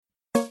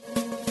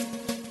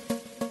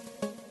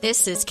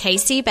This is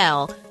Casey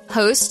Bell,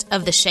 host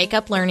of the Shake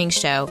Up Learning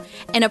Show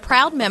and a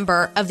proud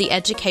member of the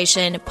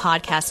Education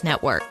Podcast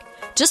Network,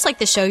 just like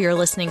the show you're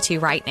listening to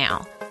right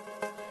now.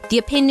 The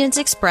opinions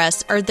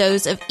expressed are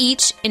those of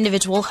each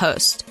individual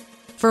host.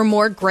 For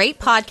more great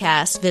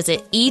podcasts,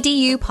 visit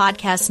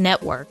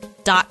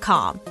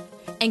edupodcastnetwork.com.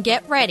 And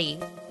get ready,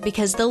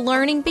 because the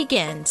learning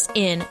begins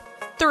in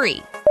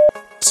 3,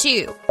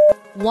 2,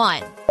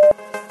 1.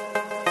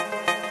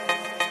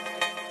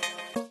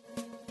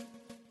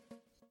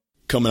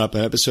 Coming up,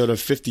 an episode of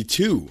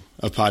 52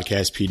 of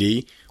Podcast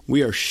PD,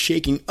 we are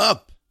shaking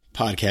up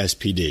Podcast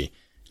PD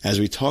as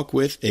we talk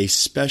with a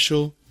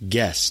special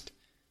guest.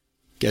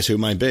 Guess who it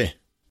might be?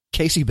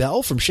 Casey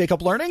Bell from Shake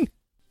Up Learning?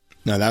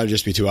 No, that would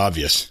just be too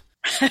obvious.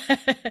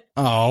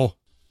 Oh.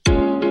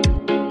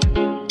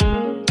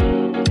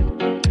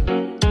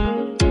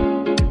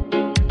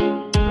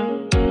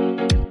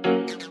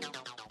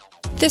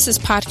 This is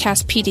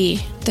Podcast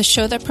PD, the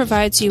show that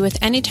provides you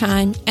with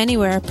anytime,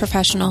 anywhere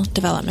professional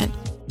development.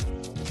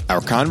 Our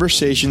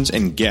conversations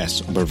and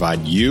guests will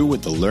provide you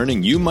with the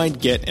learning you might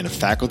get in a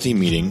faculty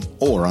meeting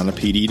or on a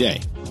PD day.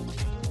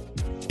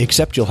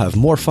 Except you'll have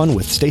more fun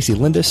with Stacy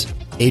Lindis,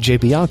 AJ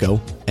Bianco,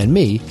 and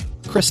me,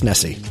 Chris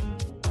Nesi.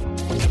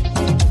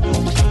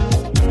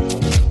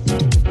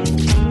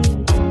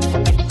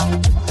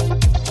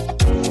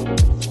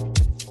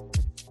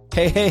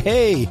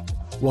 Hey.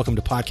 Welcome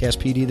to Podcast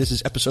PD. This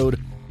is episode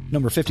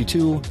number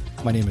 52.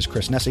 My name is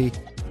Chris Nesi,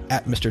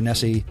 at Mr.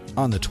 Nesi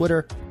on the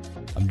Twitter.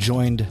 I'm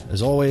joined,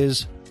 as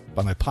always,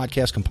 by my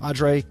podcast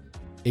compadre,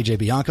 AJ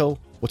Bianco.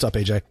 What's up,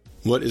 AJ?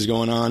 What is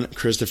going on,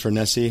 Christopher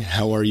Nesi?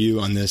 How are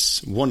you on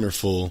this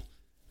wonderful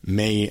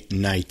May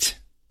night?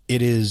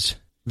 It is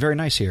very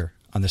nice here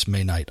on this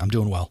May night. I'm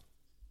doing well.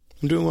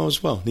 I'm doing well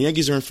as well. The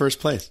Yankees are in first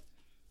place.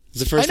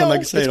 It's the first time I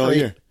can say it all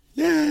year.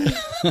 Yeah.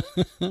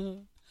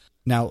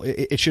 Now,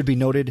 it should be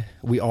noted,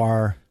 we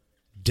are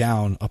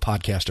down a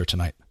podcaster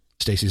tonight.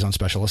 Stacy's on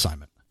special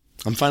assignment.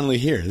 I'm finally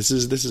here. This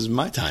is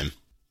my time.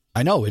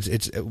 I know.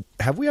 It's.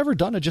 Have we ever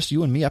done a just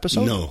you and me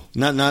episode? No,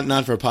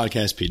 not for a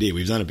Podcast PD.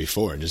 We've done it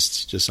before,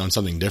 just on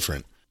something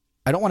different.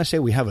 I don't want to say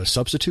we have a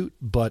substitute,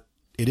 but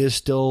it is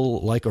still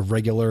like a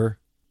regular.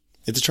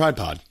 It's a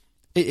tripod.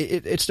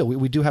 It's still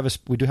we do have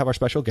our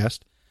special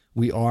guest.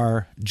 We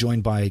are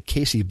joined by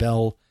Casey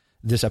Bell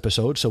this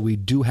episode, so we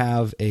do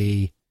have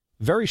a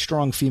very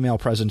strong female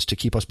presence to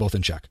keep us both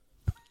in check.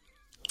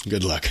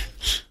 Good luck.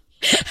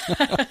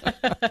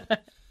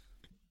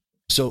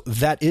 So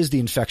that is the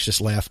infectious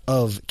laugh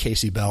of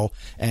Casey Bell,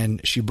 and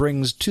she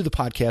brings to the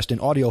podcast in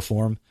audio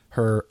form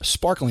her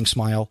sparkling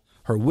smile,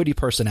 her witty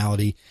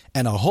personality,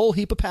 and a whole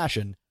heap of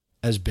passion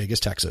as big as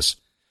Texas.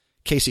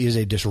 Casey is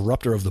a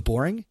disruptor of the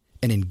boring,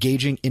 an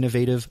engaging,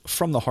 innovative,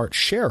 from-the-heart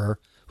sharer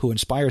who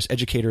inspires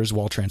educators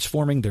while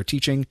transforming their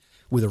teaching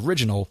with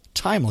original,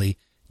 timely,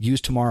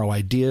 use tomorrow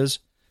ideas.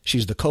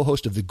 She's the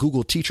co-host of the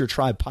Google Teacher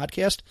Tribe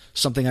podcast,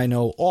 something I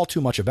know all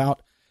too much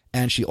about,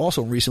 and she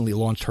also recently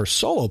launched her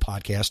solo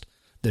podcast,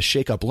 The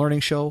Shake Up Learning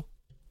Show.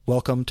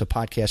 Welcome to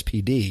Podcast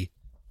PD,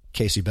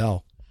 Casey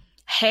Bell.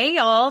 Hey,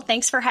 y'all.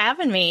 Thanks for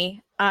having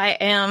me. I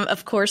am,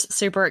 of course,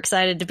 super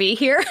excited to be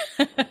here.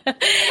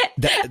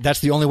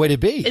 That's the only way to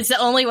be. It's the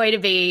only way to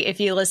be.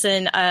 If you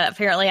listen,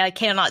 apparently I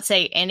cannot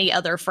say any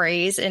other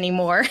phrase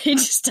anymore. It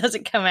just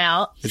doesn't come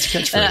out. It's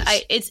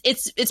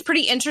catchphrase. It's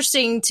pretty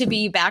interesting to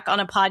be back on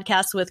a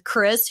podcast with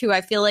Chris, who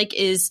I feel like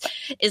is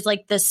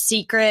like the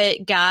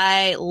secret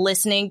guy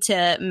listening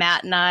to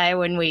Matt and I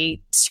when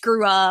we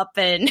screw up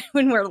and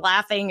when we're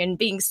laughing and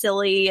being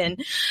silly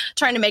and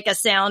trying to make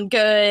us sound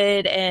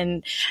good.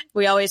 And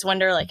we always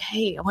wonder, like,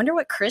 hey, I wonder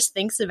what Chris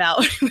thinks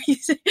about.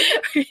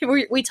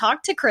 We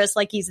talk to Chris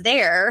like he's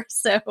there,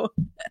 so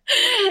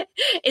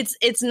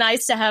it's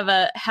nice to have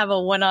a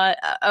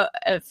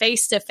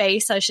face to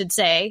face, I should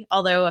say.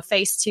 Although a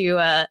face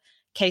to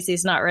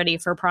Casey's not ready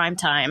for prime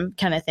time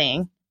kind of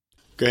thing.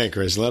 Go ahead,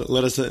 Chris.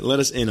 Let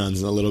us in on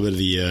a little bit of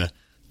the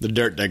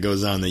dirt that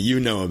goes on that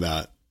you know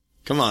about.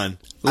 Come on,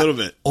 a little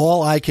bit.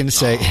 All I can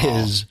say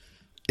is.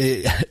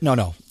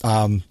 No.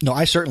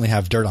 I certainly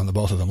have dirt on the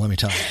both of them. Let me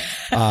tell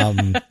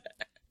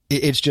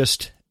you.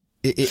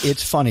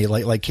 It's funny.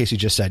 Like Casey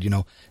just said,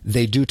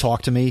 they do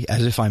talk to me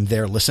as if I'm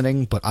there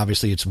listening, but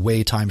obviously it's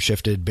way time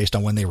shifted based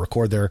on when they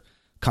record their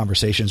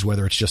conversations,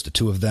 whether it's just the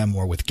two of them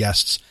or with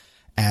guests,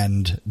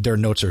 and their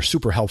notes are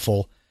super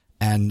helpful.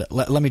 And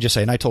let me just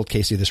say, and I told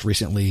Casey this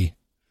recently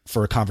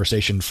for a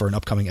conversation for an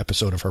upcoming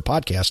episode of her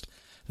podcast,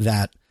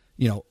 that,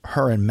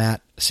 her and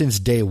Matt since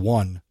day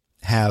one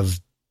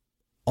have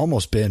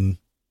almost been,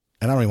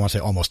 and I don't even want to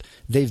say almost,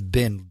 they've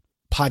been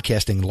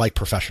podcasting like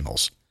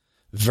professionals.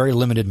 Very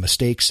limited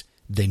mistakes.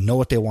 They know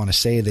what they want to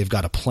say. They've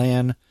got a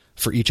plan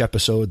for each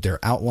episode. Their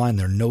outline,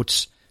 their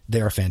notes,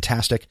 they are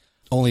fantastic.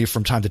 Only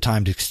from time to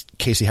time does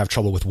Casey have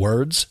trouble with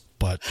words,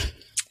 but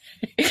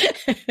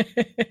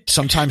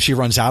Sometimes she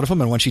runs out of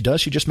them, and when she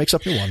does, she just makes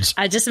up new ones.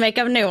 I just make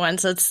up new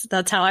ones.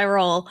 That's how I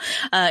roll.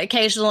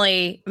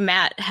 Occasionally,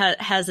 Matt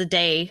has a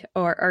day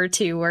or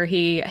two where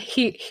he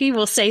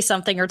will say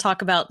something or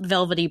talk about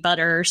velvety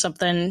butter or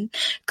something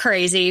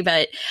crazy.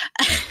 But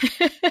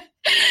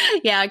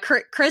yeah,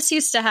 Chris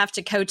used to have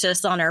to coach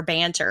us on our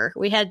banter.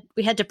 We had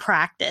to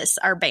practice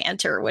our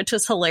banter, which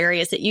was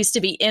hilarious. It used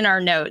to be in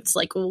our notes,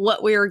 like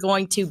what we were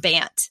going to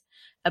bant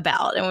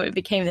about, and it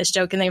became this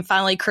joke. And then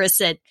finally, Chris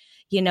said,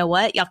 "You know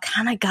what? Y'all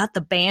kind of got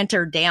the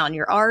banter down.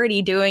 You're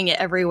already doing it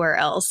everywhere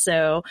else."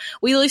 So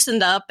we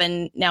loosened up,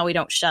 and now we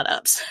don't shut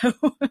up. So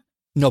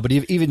no, but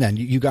even then,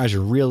 you guys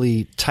are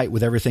really tight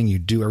with everything you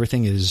do.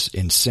 Everything is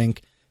in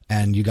sync,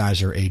 and you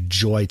guys are a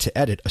joy to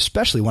edit,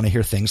 especially when I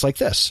hear things like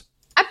this.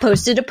 I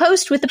posted a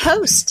post with the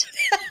post.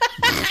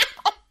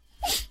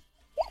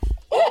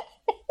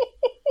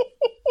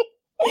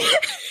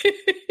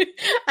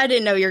 I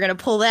didn't know you were going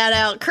to pull that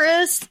out,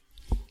 Chris.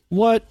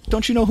 What?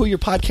 Don't you know who you're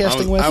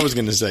podcasting with? I was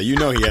going to say, he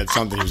had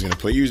something he was going to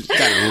put. You got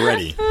it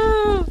ready.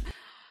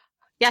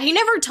 Yeah, he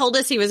never told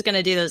us he was going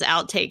to do those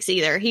outtakes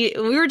either.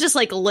 We were just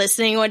like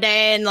listening one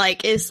day, and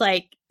like it's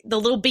like the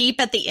little beep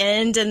at the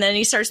end, and then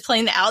he starts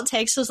playing the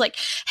outtakes. So I was like,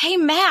 "Hey,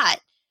 Matt,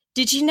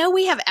 did you know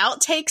we have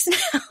outtakes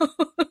now?"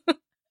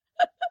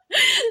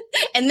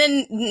 And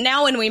then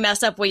now when we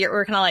mess up,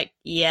 we're kind of like,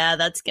 "Yeah,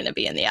 that's going to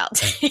be in the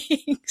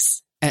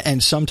outtakes."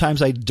 And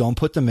sometimes I don't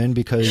put them in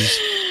because,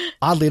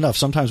 oddly enough,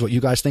 sometimes what you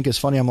guys think is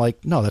funny, I'm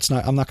like, no, that's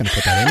not. I'm not going to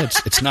put that in.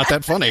 It's not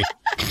that funny.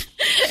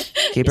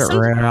 Keep it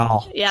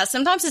real. Yeah,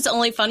 sometimes it's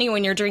only funny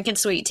when you're drinking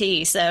sweet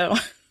tea. So.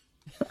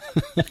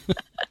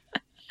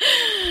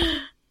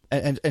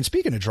 and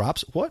speaking of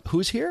drops,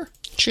 who's here?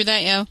 True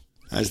that, yo.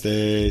 Hi,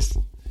 Stace.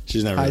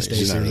 She's not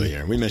really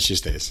here. We miss you,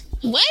 Stace.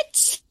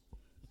 What?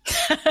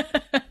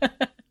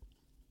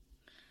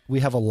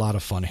 We have a lot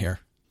of fun here.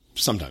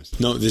 Sometimes.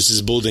 No, this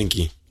is Bull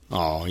Dinky.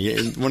 Oh, yeah,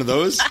 one of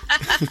those?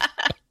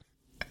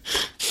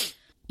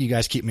 You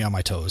guys keep me on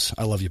my toes.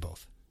 I love you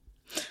both.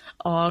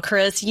 Oh,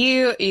 Chris,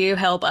 you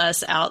help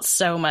us out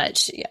so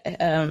much.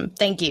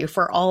 Thank you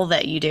for all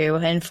that you do,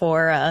 and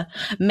for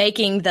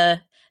making the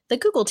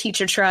Google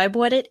Teacher Tribe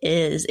what it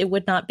is. It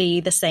would not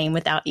be the same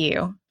without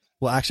you.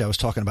 Well, actually, I was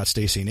talking about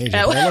Stacy and AJ,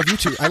 but I love you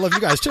too. I love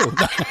you guys too.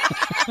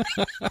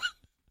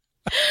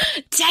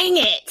 Dang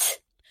it.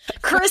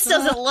 Chris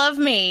doesn't love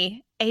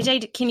me.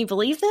 AJ, can you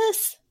believe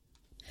this?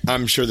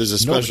 I'm sure there's a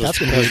special. That's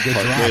going to be a good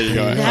drop. There you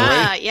go.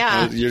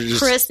 Yeah.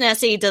 Chris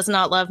Nessie does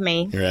not love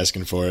me. You're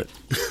asking for it.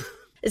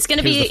 It's going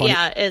to be,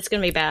 it's going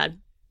to be bad.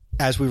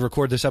 As we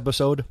record this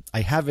episode,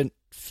 I haven't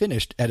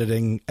finished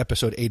editing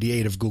episode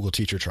 88 of Google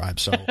Teacher Tribe,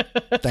 so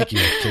thank you,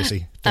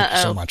 Casey. Thank you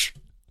so much.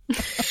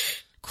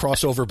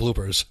 Crossover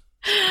bloopers.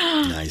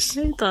 Nice.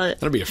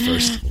 That'll be a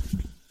first.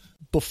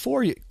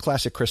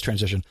 Classic Chris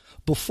transition.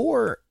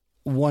 Before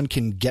one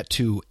can get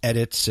to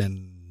edits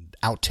and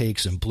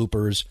outtakes and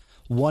bloopers,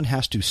 one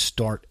has to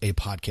start a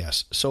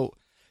podcast. So,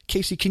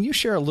 Casey, can you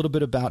share a little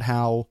bit about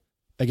how,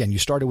 again, you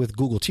started with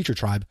Google Teacher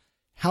Tribe.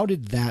 How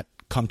did that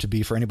come to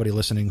be for anybody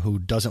listening who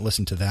doesn't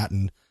listen to that?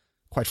 And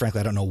quite frankly,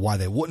 I don't know why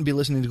they wouldn't be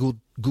listening to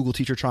Google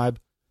Teacher Tribe,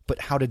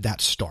 but how did that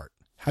start?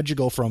 How did you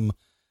go from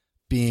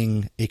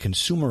being a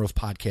consumer of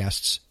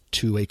podcasts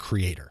to a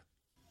creator?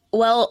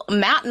 Well,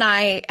 Matt and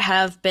I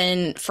have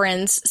been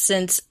friends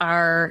since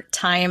our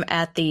time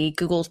at the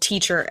Google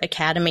Teacher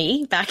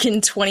Academy back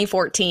in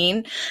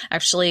 2014.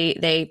 Actually,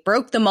 they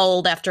broke the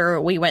mold after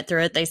we went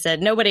through it. They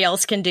said nobody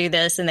else can do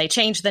this, and they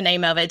changed the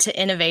name of it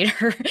to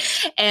Innovator.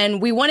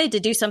 And we wanted to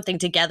do something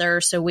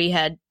together, so we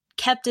had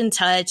kept in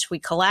touch. We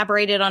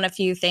collaborated on a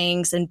few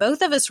things, and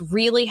both of us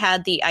really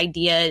had the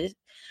idea,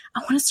 I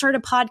want to start a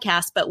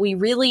podcast, but we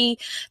really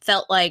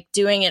felt like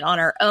doing it on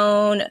our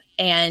own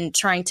and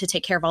trying to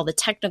take care of all the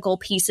technical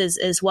pieces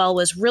as well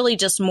was really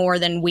just more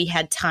than we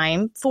had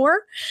time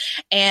for.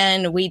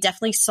 And we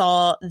definitely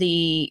saw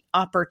the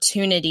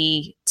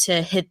opportunity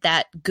to hit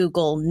that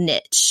Google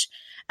niche,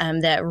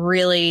 that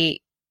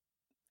really,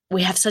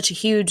 we have such a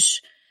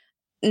huge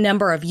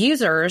number of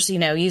users,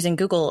 using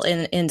Google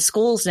in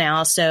schools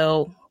now.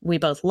 So we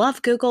both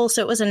love Google.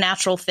 So it was a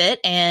natural fit.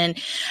 And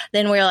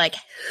then we were like,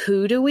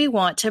 who do we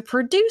want to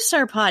produce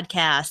our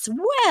podcast?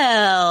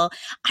 Well,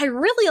 I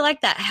really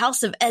like that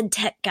House of Ed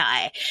Tech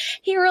guy.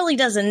 He really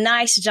does a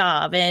nice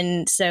job.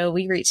 And so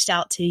we reached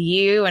out to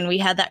you and we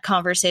had that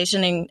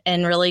conversation,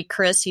 and really,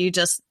 Chris, you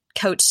just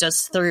coached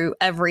us through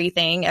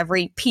everything,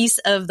 every piece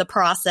of the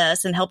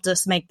process, and helped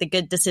us make the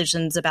good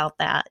decisions about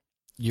that.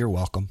 You're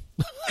welcome.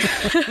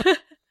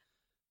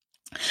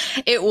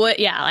 It would,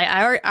 yeah.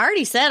 I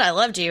already said I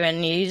loved you,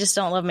 and you just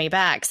don't love me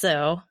back.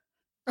 So,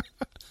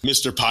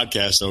 Mr.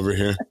 Podcast over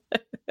here,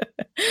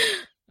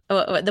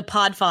 the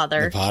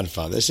Podfather. The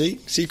Podfather.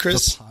 See,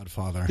 Chris. The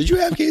Podfather. Did you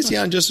have Casey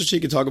on just so she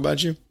could talk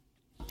about you?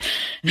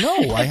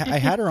 No, I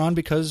had her on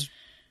because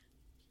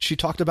she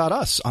talked about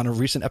us on a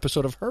recent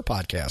episode of her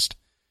podcast.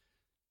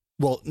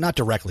 Well, not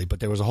directly, but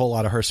there was a whole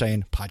lot of her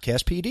saying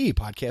Podcast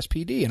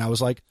PD, and I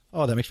was like,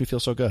 oh, that makes me feel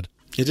so good.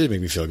 It did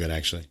make me feel good,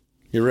 actually.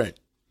 You're right.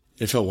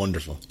 It felt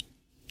wonderful.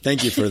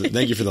 Thank you for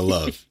the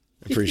love.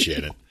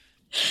 Appreciate it.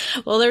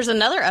 Well, there's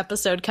another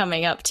episode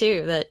coming up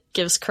too that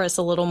gives Chris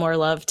a little more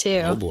love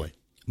too. Oh boy.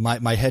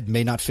 My head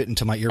may not fit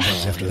into my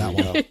earbuds after that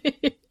one.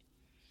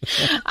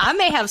 I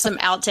may have some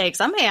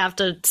outtakes. I may have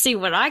to see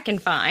what I can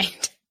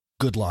find.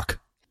 Good luck.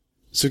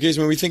 So, Casey,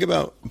 when we think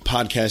about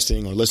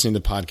podcasting or listening to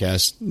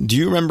podcasts, do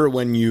you remember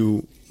when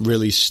you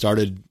really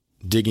started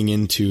digging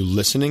into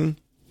listening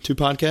to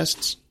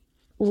podcasts?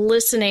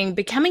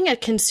 Becoming a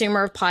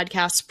consumer of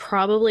podcasts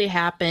probably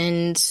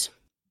happened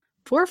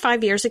 4 or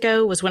 5 years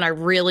ago was when I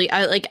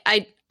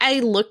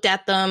looked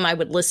at them. I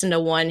would listen to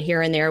one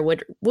here and there,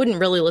 wouldn't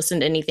really listen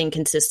to anything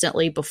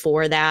consistently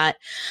before that.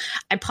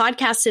 I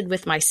podcasted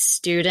with my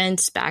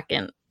students back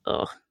in,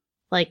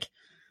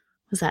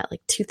 was that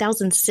like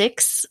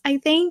 2006, I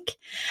think?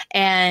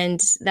 And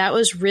that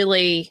was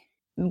really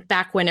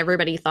back when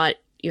everybody thought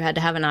you had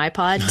to have an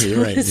iPod to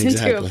listen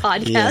to a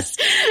podcast.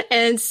 Yeah.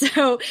 And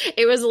so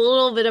it was a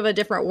little bit of a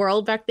different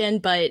world back then.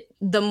 But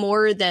the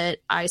more that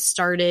I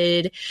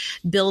started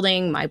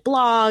building my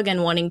blog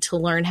and wanting to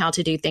learn how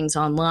to do things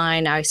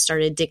online, I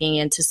started digging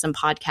into some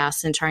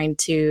podcasts and trying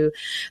to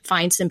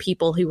find some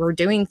people who were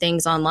doing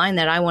things online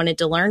that I wanted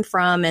to learn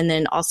from, and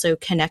then also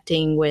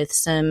connecting with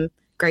some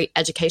great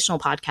educational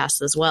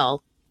podcasts as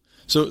well.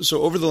 So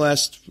over the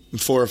last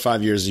 4 or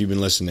 5 years you've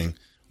been listening,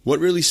 what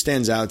really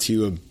stands out to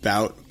you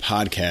about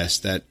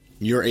podcasts that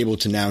you're able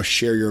to now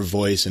share your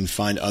voice and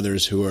find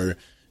others who are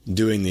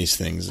doing these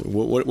things?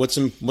 What's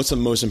the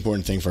most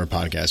important thing for a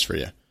podcast for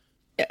you?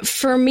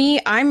 For me,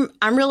 I'm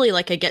really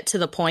like a get to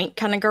the point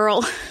kind of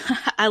girl.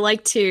 I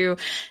like to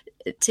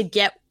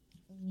get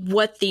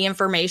what the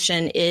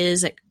information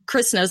is.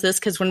 Chris knows this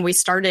because when we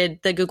started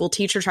the Google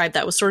Teacher Tribe,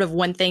 that was sort of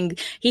one thing.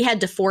 He had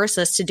to force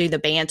us to do the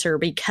banter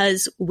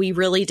because we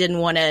really didn't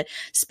want to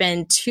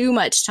spend too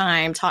much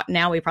time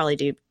now we probably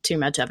do too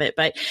much of it,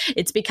 but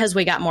it's because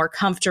we got more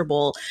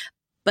comfortable.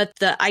 But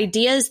the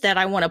ideas that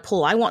I want to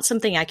pull, I want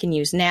something I can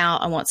use now.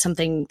 I want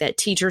something that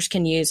teachers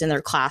can use in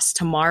their class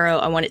tomorrow.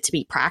 I want it to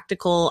be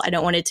practical. I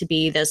don't want it to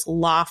be this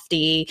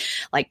lofty,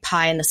 like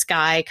pie in the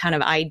sky kind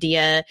of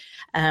idea.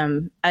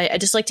 I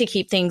just like to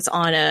keep things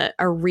on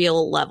a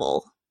real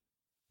level.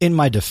 In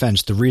my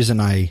defense, the reason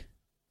I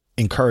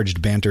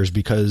encouraged banter is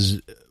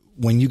because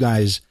when you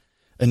guys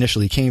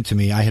initially came to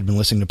me, I had been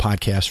listening to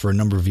podcasts for a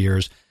number of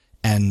years,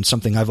 and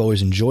something I've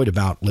always enjoyed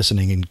about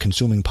listening and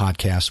consuming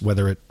podcasts,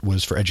 whether it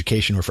was for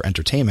education or for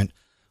entertainment,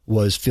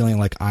 was feeling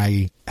like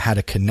I had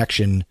a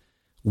connection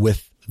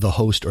with the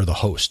host or the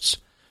hosts.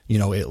 You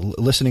know,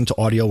 listening to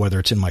audio, whether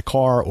it's in my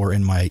car or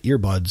in my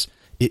earbuds,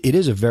 it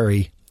is a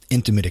very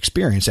intimate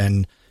experience.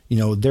 And, you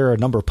know, there are a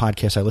number of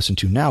podcasts I listen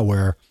to now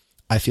where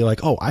I feel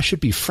like, oh, I should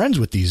be friends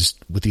with these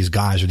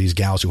guys or these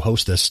gals who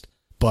host this,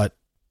 but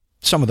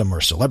some of them are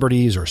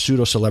celebrities or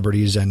pseudo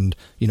celebrities, and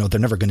you know they're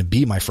never going to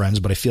be my friends.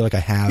 But I feel like I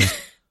have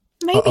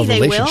a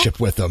relationship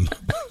with them.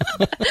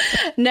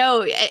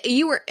 No,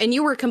 you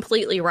were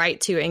completely right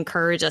to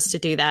encourage us to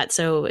do that.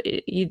 So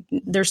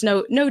there's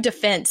no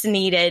defense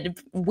needed.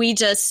 We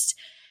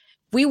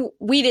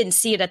didn't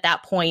see it at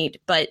that point,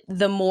 but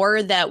the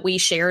more that we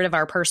shared of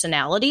our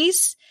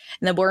personalities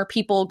and the more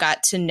people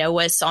got to know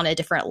us on a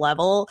different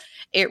level,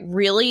 it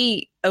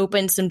really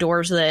opened some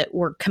doors that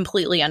were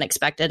completely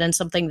unexpected and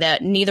something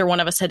that neither one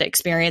of us had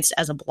experienced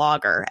as a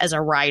blogger, as a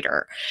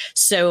writer.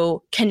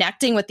 So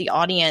connecting with the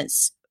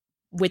audience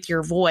with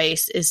your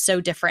voice is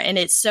so different. And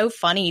it's so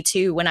funny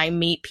too when I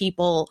meet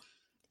people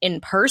in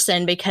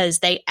person because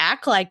they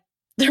act like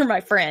they're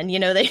my friend. You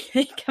know, they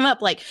come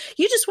up like,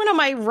 you just went on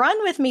my run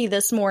with me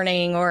this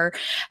morning, or,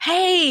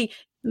 hey,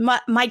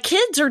 my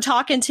kids are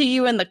talking to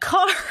you in the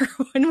car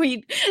when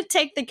we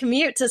take the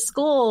commute to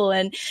school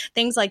and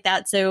things like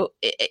that. So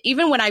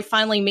even when I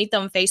finally meet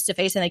them face to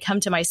face and they come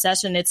to my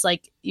session, it's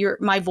like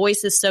my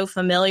voice is so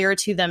familiar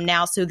to them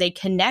now. So they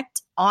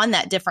connect on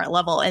that different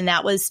level. And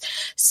that was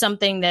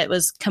something that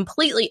was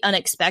completely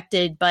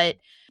unexpected, but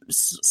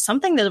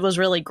something that was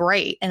really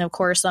great. And of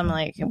course, I'm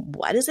like,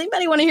 why does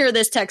anybody want to hear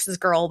this Texas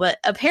girl? But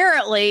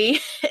apparently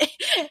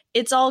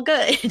it's all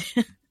good.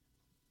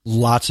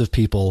 Lots of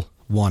people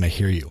want to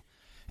hear you.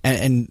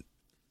 And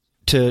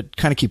to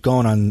kind of keep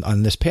going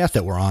on this path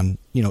that we're on,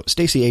 you know,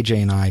 Stacy,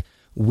 AJ, and I,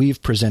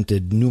 we've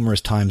presented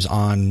numerous times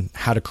on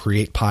how to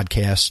create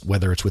podcasts,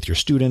 whether it's with your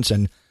students,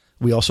 and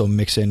we also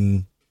mix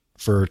in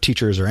for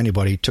teachers or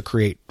anybody to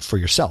create for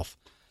yourself.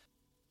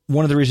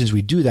 One of the reasons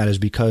we do that is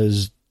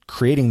because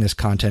creating this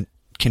content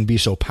can be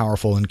so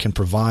powerful and can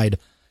provide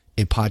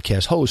a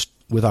podcast host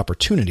with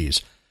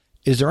opportunities.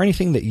 Is there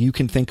anything that you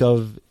can think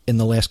of in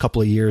the last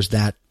couple of years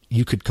that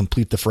you could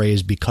complete the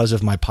phrase, because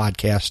of my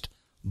podcast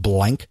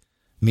blank?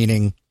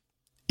 Meaning,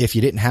 if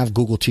you didn't have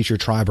Google Teacher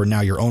Tribe or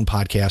now your own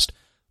podcast,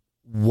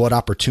 what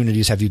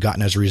opportunities have you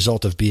gotten as a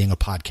result of being a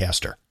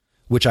podcaster?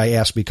 Which I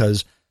ask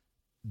because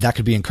that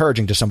could be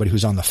encouraging to somebody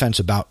who's on the fence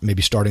about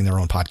maybe starting their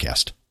own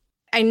podcast.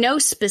 I know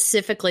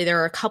specifically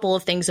there are a couple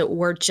of things that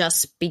were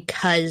just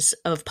because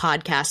of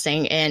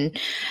podcasting, and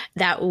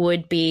that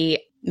would be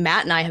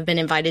Matt and I have been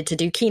invited to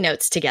do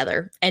keynotes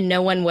together, and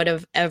no one would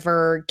have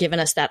ever given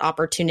us that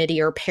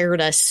opportunity or paired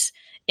us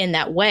in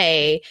that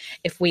way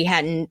if we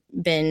hadn't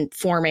been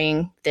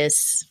forming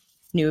this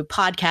new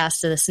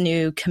podcast, this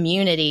new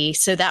community.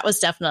 So that was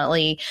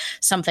definitely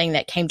something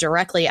that came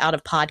directly out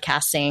of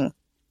podcasting.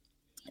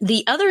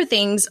 The other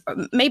things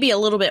may be a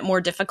little bit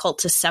more difficult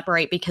to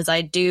separate because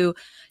I do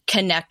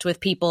connect with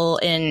people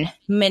in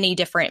many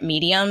different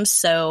mediums.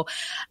 So,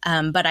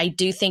 but I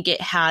do think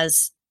it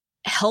has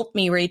helped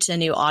me reach a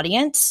new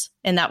audience.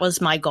 And that was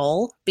my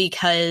goal,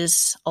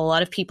 because a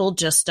lot of people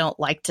just don't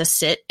like to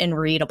sit and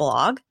read a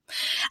blog.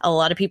 A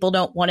lot of people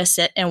don't want to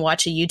sit and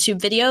watch a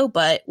YouTube video,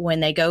 but when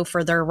they go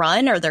for their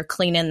run or they're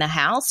cleaning the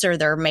house or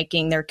they're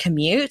making their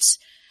commute,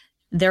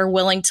 they're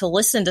willing to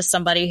listen to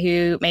somebody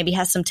who maybe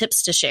has some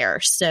tips to share.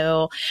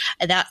 So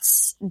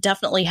that's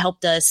definitely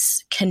helped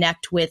us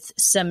connect with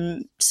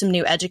some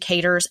new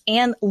educators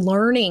and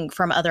learning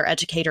from other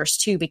educators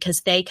too,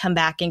 because they come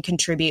back and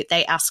contribute.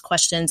 They ask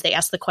questions. They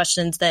ask the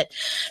questions that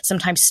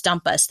sometimes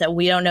stump us, that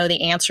we don't know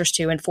the answers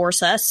to, and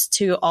force us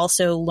to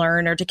also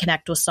learn or to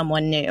connect with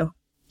someone new.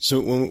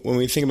 So when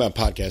we think about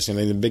podcasting, I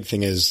mean, the big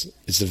thing is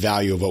it's the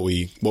value of what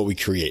we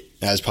create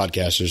as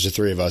podcasters. The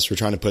three of us, we're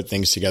trying to put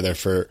things together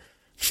for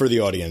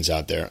the audience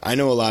out there. I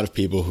know a lot of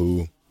people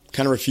who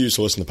kind of refuse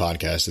to listen to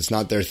podcasts. It's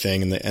not their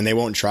thing, and they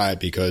won't try it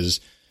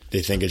because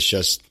they think it's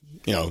just,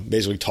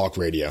 basically talk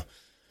radio.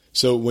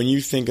 So when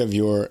you think of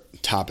your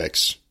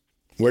topics,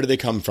 where do they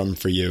come from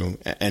for you?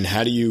 And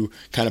how do you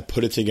kind of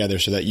put it together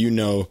so that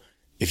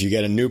if you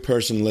get a new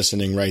person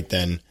listening right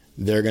then,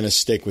 they're going to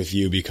stick with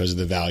you because of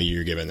the value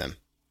you're giving them?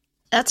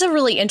 That's a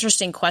really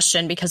interesting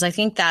question, because I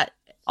think that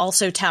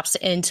also taps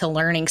into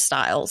learning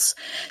styles.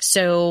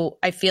 So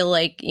I feel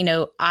like,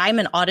 I'm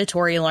an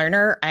auditory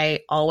learner.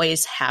 I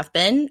always have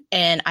been,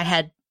 and I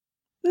had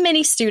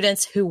many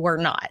students who were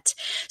not.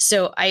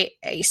 So I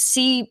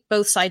see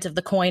both sides of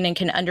the coin and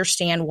can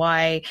understand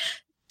why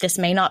this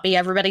may not be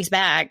everybody's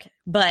bag,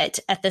 but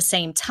at the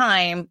same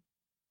time,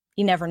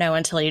 you never know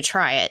until you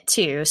try it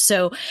too.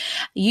 So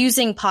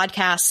using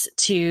podcasts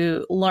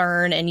to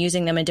learn and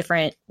using them in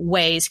different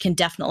ways can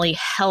definitely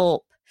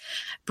help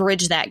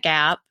bridge that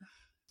gap.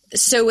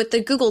 So with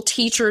the Google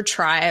Teacher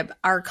Tribe,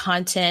 our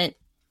content,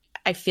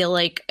 I feel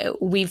like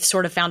we've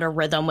sort of found a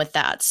rhythm with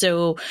that.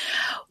 So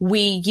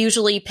we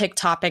usually pick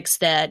topics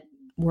that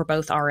we're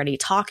both already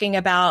talking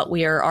about,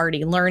 we are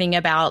already learning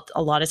about.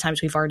 A lot of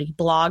times we've already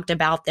blogged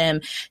about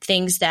them.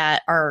 Things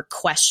that are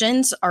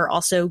questions are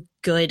also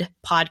good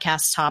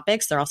podcast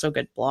topics. They're also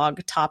good blog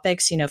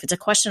topics. If it's a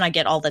question I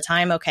get all the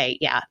time, okay,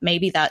 yeah,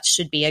 maybe that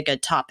should be a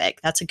good topic.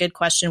 That's a good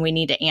question. We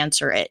need to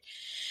answer it.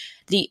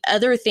 The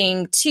other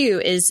thing,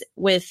 too, is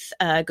with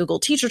Google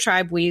Teacher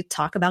Tribe, we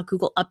talk about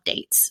Google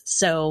updates.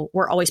 So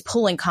we're always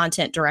pulling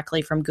content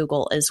directly from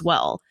Google as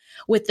well.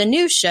 With the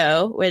new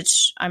show,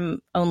 which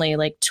I'm only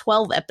like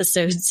 12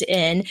 episodes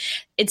in,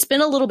 it's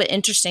been a little bit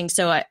interesting.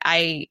 So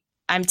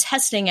I'm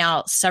testing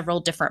out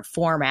several different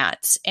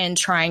formats and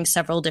trying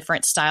several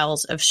different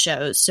styles of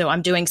shows. So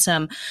I'm doing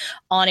some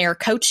on-air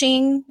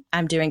coaching.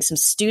 I'm doing some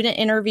student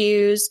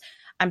interviews.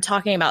 I'm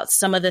talking about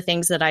some of the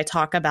things that I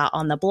talk about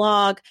on the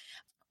blog.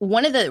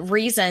 One of the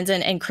reasons,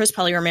 and Chris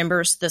probably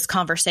remembers this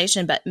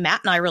conversation, but Matt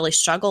and I really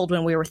struggled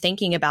when we were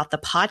thinking about the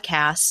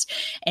podcast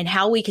and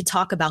how we could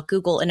talk about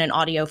Google in an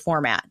audio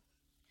format.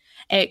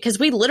 Because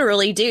we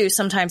literally do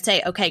sometimes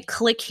say, okay,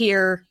 click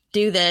here,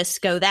 do this,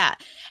 go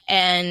that.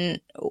 And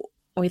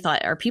we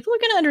thought, are people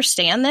going to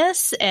understand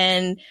this?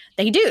 And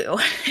they do.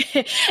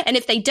 And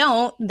if they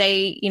don't,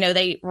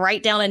 they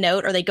write down a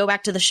note, or they go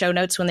back to the show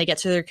notes when they get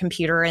to their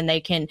computer and they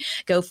can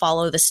go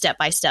follow the step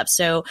by step.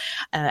 So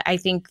I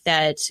think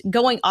that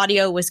going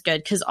audio was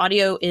good, because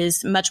audio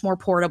is much more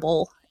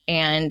portable,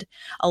 and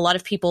a lot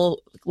of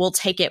people will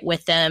take it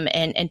with them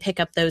and pick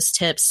up those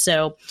tips.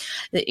 So,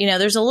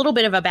 there's a little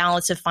bit of a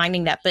balance of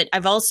finding that. But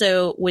I've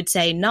also would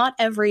say not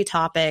every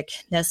topic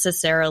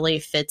necessarily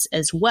fits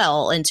as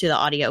well into the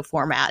audio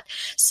format.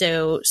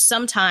 So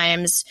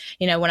sometimes,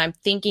 when I'm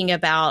thinking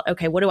about,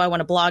 okay, what do I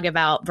want to blog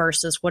about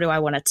versus what do I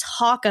want to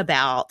talk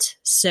about?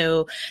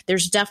 So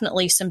there's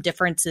definitely some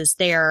differences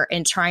there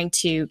in trying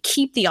to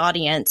keep the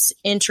audience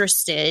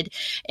interested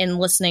in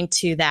listening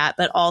to that,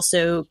 but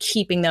also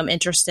keeping them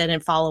interested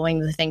in following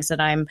the things that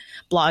I'm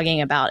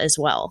blogging about as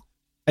well.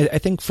 I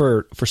think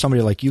for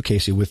somebody like you,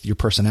 Casey, with your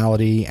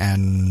personality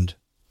and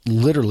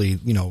literally,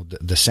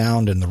 the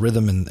sound and the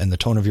rhythm and the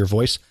tone of your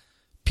voice,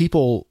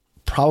 people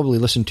probably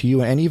listen to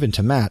you, and even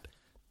to Matt,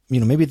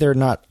 maybe they're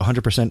not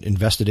 100%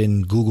 invested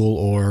in Google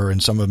or in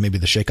some of maybe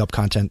the shake-up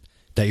content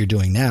that you're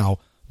doing now,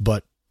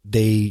 but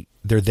they're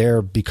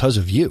there because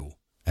of you.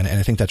 And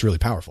I think that's really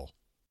powerful.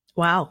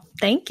 Wow.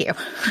 Thank you.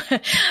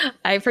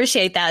 I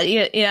appreciate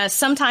that.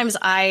 Sometimes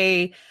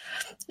I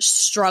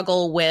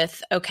struggle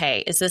with,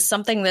 okay, is this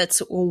something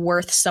that's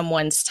worth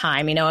someone's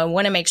time? I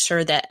want to make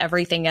sure that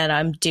everything that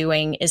I'm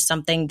doing is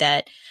something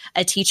that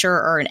a teacher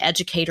or an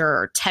educator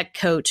or tech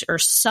coach or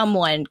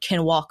someone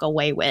can walk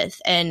away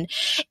with. And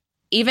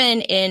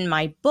even in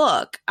my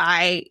book,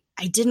 I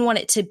didn't want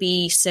it to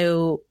be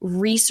so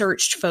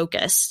research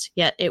focused,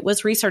 yet it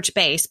was research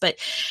based. But,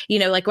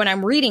 like when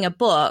I'm reading a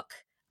book,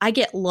 I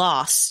get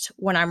lost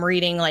when I'm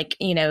reading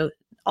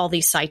all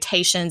these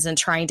citations and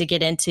trying to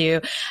get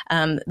into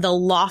the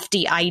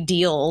lofty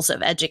ideals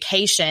of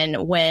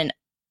education when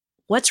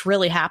what's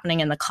really happening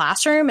in the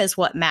classroom is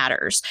what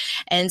matters.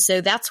 And so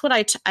that's what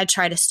I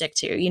try to stick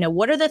to.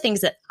 What are the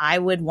things that I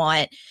would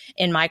want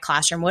in my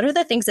classroom? What are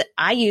the things that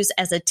I use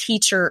as a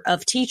teacher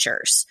of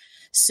teachers?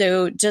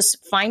 So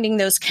just finding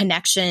those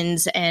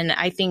connections. And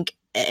I think,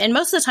 and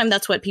most of the time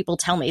that's what people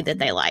tell me that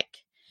they like.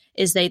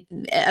 Is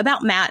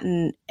about Matt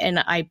and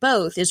I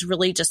both is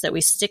really just that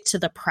we stick to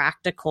the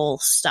practical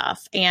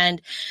stuff.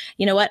 And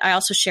you know what? I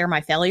also share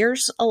my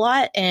failures a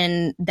lot,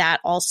 and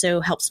that also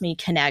helps me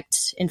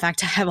connect. In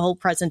fact, I have a whole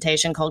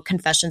presentation called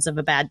Confessions of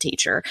a Bad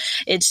Teacher.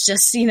 It's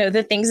just,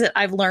 the things that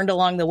I've learned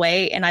along the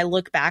way, and I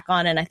look back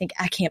on and I think,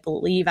 I can't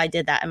believe I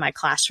did that in my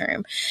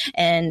classroom.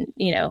 And,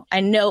 I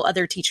know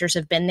other teachers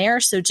have been there.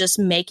 So just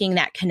making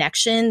that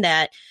connection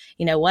that,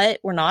 you know what,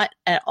 we're not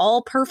at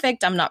all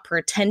perfect. I'm not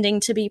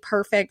pretending to be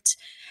perfect.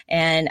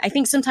 And I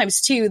think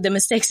sometimes too, the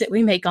mistakes that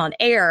we make on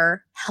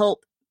air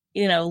help,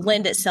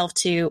 lend itself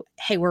to,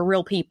 hey, we're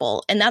real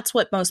people. And that's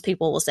what most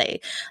people will say.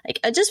 Like,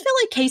 I just feel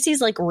like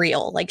Casey's like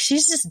real, like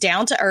she's just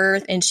down to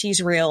earth and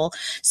she's real.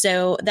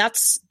 So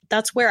that's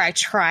where I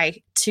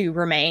try to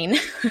remain.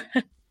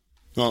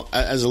 Well,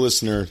 as a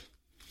listener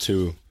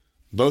to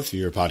both of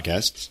your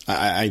podcasts,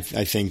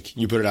 I think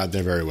you put it out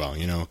there very well.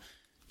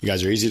 You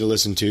guys are easy to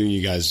listen to.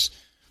 You guys,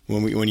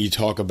 when you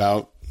talk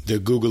about the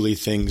googly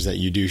things that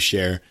you do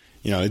share,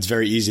 it's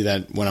very easy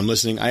that when I'm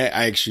listening, I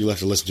actually have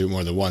to listen to it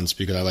more than once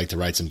because I like to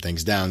write some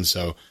things down.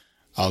 So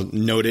I'll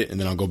note it and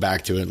then I'll go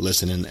back to it,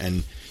 listen,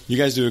 and you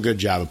guys do a good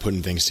job of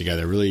putting things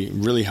together. Really,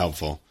 really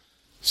helpful.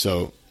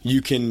 So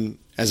you can,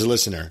 as a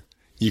listener,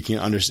 you can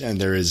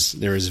understand there is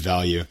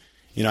value.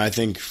 I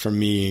think for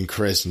me and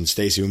Chris and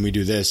Stacy, when we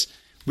do this,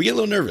 we get a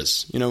little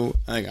nervous.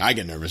 I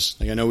get nervous.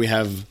 I know we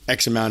have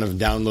X amount of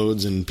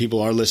downloads and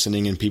people are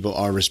listening and people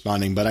are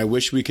responding, but I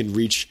wish we could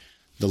reach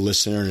the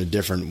listener in a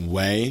different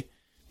way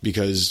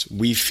because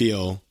we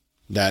feel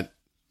that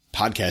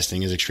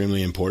podcasting is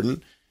extremely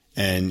important.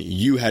 And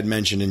you had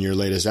mentioned in your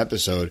latest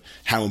episode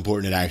how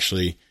important it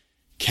actually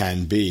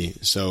can be.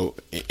 So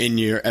in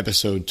your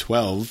episode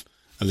 12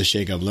 of the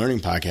Shake Up Learning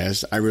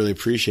podcast, I really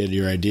appreciated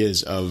your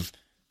ideas of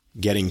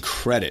getting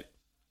credit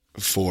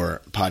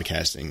for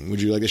podcasting.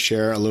 Would you like to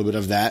share a little bit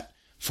of that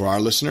for our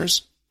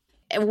listeners?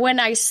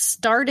 When I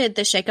started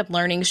the Shake Up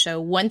Learning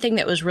show, one thing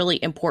that was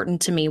really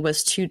important to me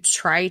was to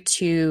try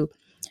to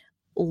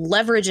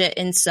leverage it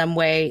in some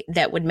way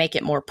that would make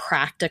it more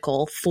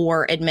practical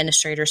for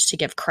administrators to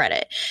give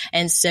credit.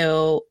 And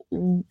so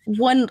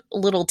one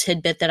little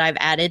tidbit that I've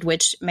added,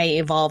 which may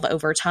evolve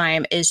over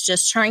time, is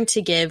just trying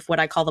to give what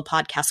I call the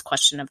podcast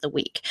question of the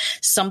week,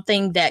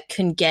 something that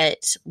can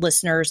get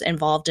listeners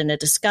involved in a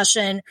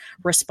discussion,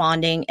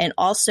 responding, and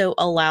also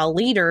allow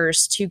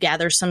leaders to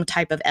gather some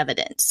type of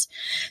evidence.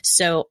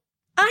 So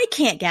I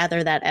can't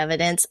gather that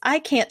evidence. I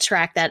can't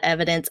track that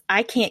evidence.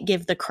 I can't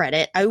give the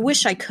credit. I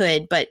wish I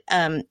could, but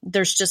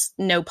there's just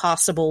no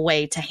possible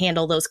way to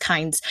handle those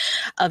kinds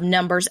of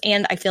numbers.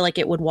 And I feel like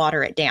it would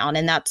water it down.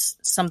 And that's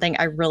something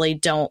I really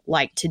don't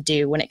like to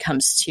do when it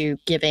comes to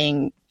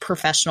giving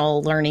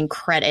professional learning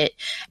credit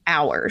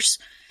hours.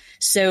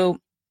 So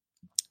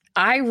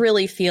I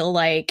really feel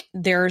like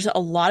there's a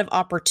lot of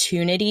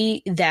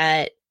opportunity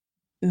that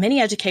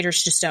many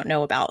educators just don't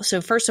know about. So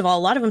first of all,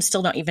 a lot of them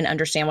still don't even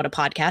understand what a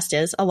podcast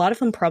is. A lot of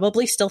them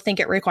probably still think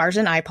it requires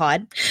an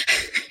iPod.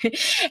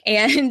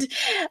 And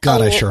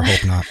God, I sure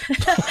hope not.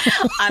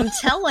 I'm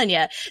telling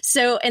you.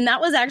 So, and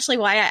that was actually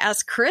why I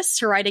asked Chris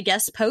to write a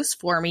guest post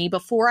for me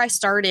before I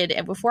started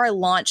and before I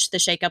launched the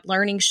Shake Up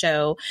Learning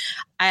show.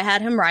 I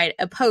had him write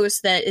a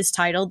post that is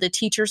titled The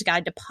Teacher's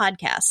Guide to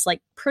Podcasts.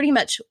 Like pretty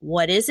much,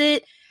 what is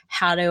it?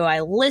 How do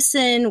I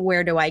listen?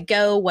 Where do I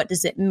go? What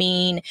does it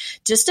mean?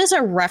 Just as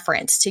a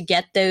reference to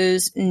get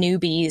those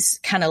newbies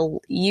kind of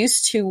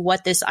used to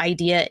what this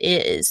idea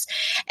is.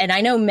 And I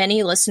know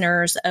many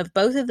listeners of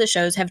both of the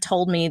shows have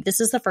told me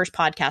this is the first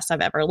podcast I've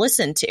ever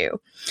listened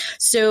to.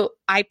 So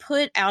I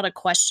put out a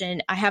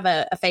question. I have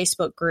a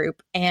Facebook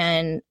group,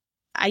 and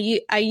I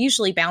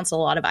usually bounce a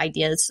lot of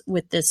ideas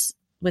with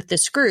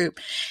this group.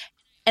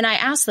 And I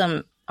asked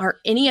them, are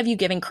any of you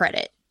giving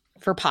credit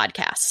for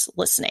podcasts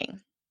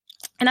listening?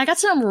 And I got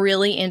some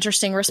really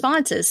interesting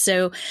responses.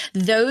 So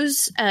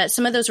those,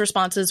 some of those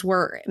responses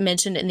were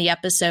mentioned in the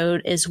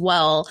episode as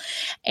well.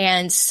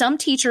 And some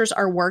teachers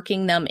are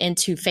working them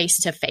into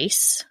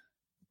face-to-face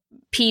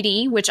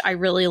PD, which I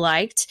really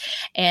liked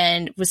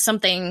and was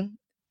something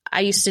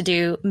I used to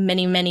do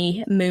many,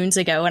 many moons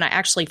ago. And I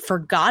actually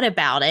forgot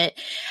about it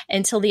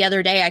until the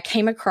other day I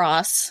came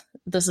across,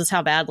 this is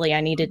how badly I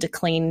needed to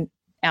clean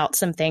out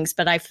some things,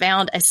 but I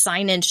found a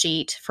sign-in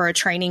sheet for a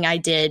training I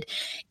did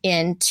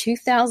in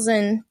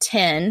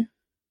 2010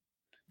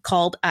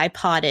 called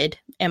iPodded,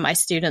 and my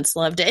students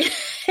loved it.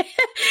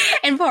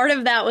 And part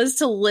of that was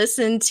to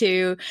listen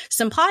to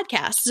some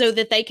podcasts so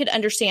that they could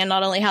understand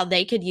not only how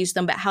they could use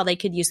them, but how they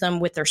could use them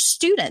with their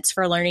students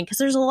for learning. Because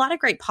there's a lot of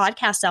great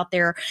podcasts out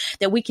there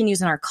that we can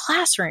use in our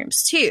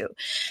classrooms too.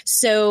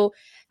 So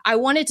I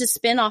wanted to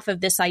spin off of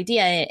this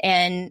idea,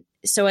 and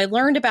so I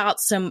learned about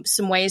some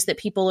ways that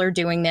people are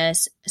doing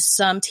this.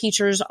 Some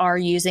teachers are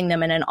using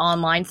them in an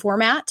online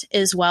format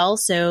as well.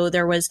 So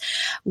there was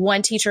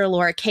one teacher,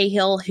 Laura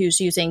Cahill, who's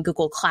using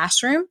Google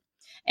Classroom,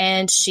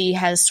 and she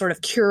has sort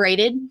of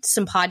curated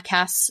some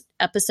podcast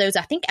episodes.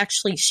 I think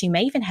actually she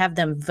may even have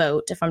them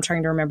vote, if I'm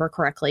trying to remember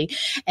correctly.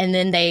 And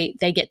then they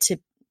get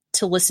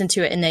to listen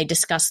to it and they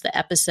discuss the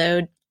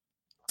episode.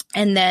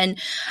 And then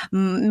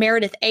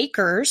Meredith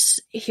Akers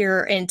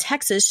here in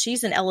Texas,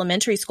 she's an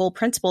elementary school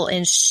principal,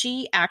 and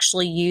she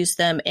actually used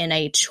them in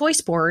a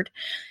choice board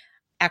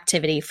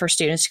activity for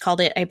students. She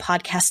called it a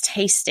podcast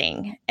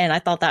tasting. And I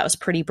thought that was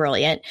pretty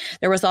brilliant.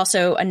 There was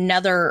also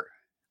another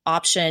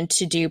option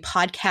to do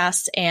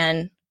podcasts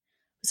and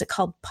was it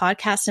called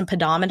podcasts and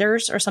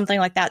pedometers or something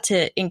like that,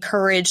 to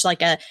encourage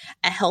like a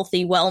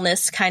healthy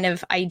wellness kind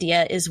of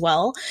idea as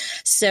well.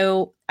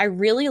 So I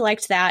really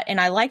liked that. And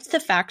I liked the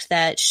fact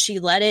that she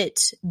let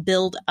it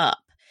build up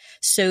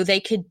so they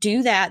could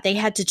do that. They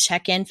had to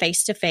check in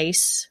face to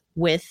face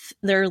with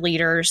their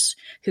leaders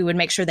who would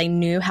make sure they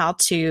knew how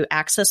to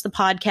access the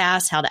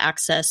podcast, how to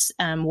access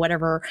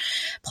whatever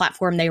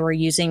platform they were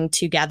using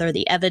to gather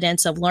the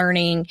evidence of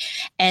learning.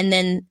 And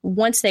then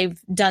once they've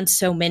done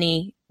so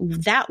many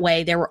that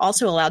way, they were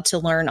also allowed to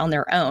learn on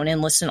their own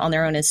and listen on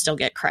their own and still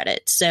get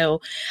credit.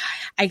 So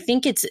I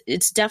think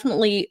it's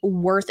definitely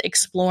worth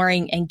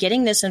exploring and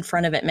getting this in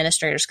front of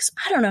administrators, because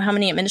I don't know how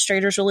many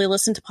administrators really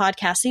listen to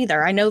podcasts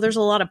either. I know there's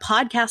a lot of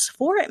podcasts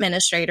for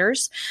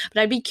administrators,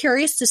 but I'd be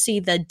curious to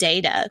see the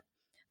data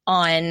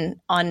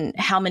on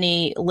how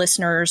many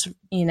listeners,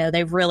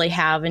 they really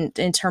have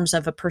in terms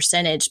of a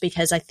percentage,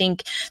 because I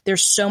think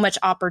there's so much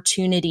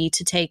opportunity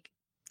to take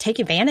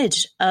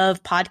advantage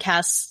of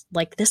podcasts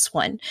like this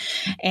one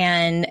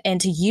and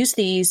to use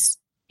these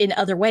in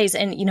other ways.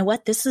 And you know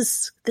what? This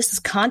is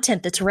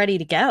content that's ready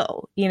to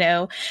go.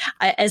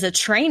 As a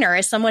trainer,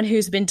 as someone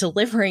who's been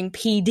delivering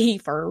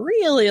PD for a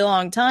really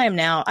long time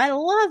now, I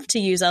love to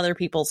use other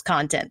people's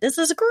content. This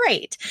is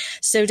great.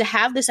 So to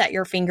have this at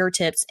your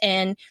fingertips,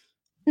 and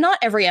not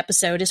every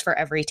episode is for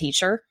every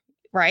teacher,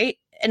 right?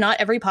 And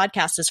not every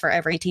podcast is for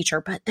every teacher,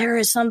 but there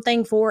is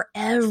something for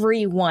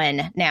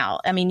everyone now.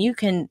 I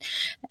mean,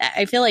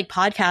 I feel like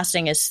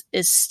podcasting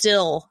is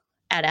still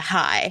at a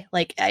high.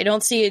 Like, I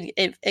don't see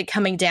it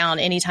coming down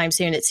anytime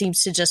soon. It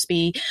seems to just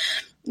be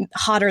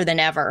hotter than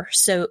ever.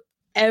 So,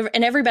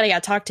 and everybody I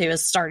talk to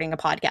is starting a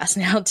podcast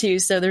now too.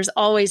 So there's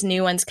always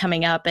new ones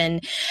coming up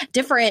and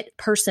different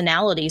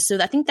personalities. So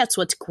I think that's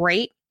what's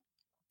great,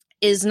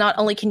 is not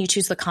only can you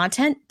choose the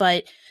content,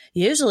 but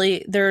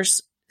usually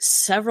there's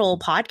several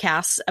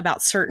podcasts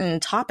about certain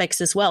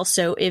topics as well.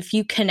 So if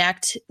you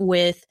connect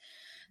with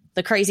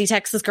the crazy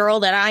Texas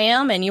girl that I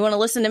am and you want to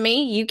listen to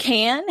me, you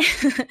can.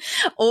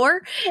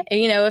 Or,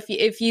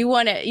 if you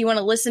want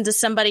to listen to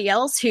somebody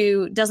else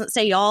who doesn't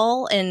say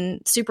y'all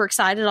and super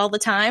excited all the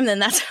time, then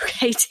that's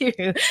okay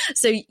too.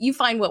 So you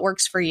find what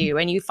works for you,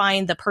 and you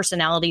find the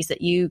personalities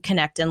that you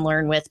connect and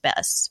learn with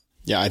best.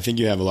 Yeah, I think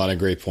you have a lot of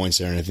great points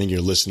there. And I think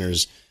your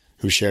listeners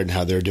who shared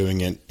how they're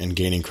doing it and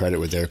gaining credit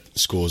with their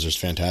schools is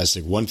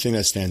fantastic. One thing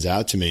that stands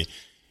out to me,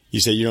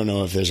 you said you don't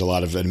know if there's a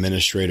lot of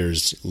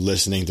administrators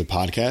listening to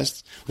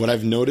podcasts. What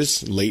I've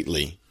noticed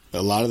lately,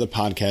 a lot of the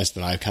podcasts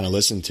that I've kind of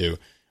listened to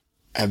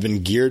have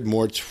been geared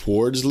more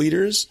towards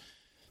leaders.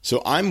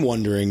 So I'm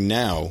wondering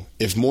now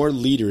if more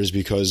leaders,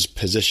 because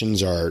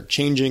positions are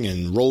changing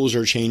and roles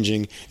are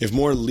changing, if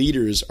more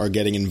leaders are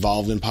getting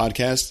involved in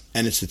podcasts,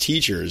 and it's the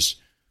teachers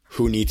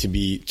who need to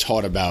be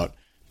taught about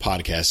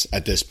podcasts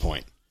at this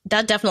point.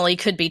 That definitely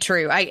could be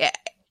true.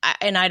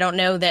 And I don't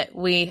know that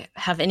we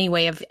have any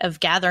way of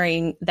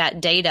gathering that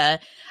data.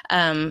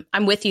 I'm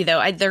with you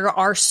though. There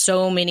are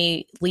so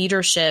many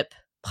leadership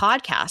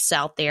podcasts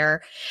out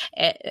there.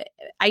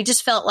 I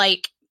just felt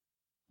like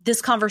this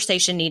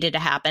conversation needed to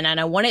happen, and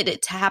I wanted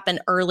it to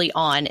happen early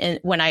on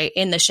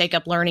in the Shake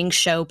Up Learning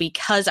show,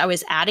 because I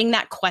was adding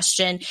that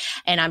question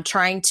and I'm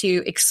trying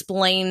to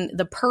explain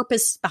the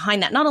purpose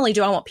behind that. Not only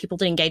do I want people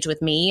to engage with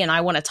me and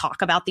I want to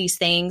talk about these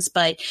things,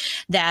 but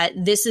that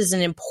this is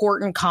an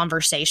important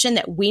conversation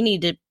that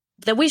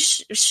we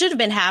should have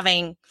been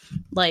having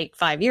like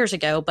 5 years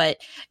ago,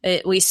 but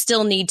we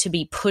still need to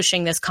be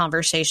pushing this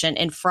conversation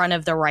in front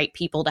of the right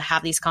people to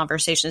have these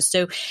conversations.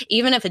 So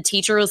even if a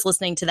teacher was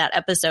listening to that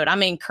episode,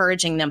 I'm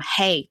encouraging them,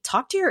 hey,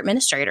 talk to your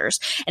administrators.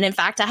 And in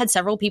fact, I had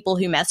several people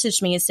who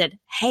messaged me and said,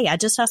 hey, I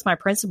just asked my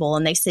principal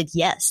and they said,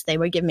 yes, they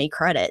would give me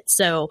credit.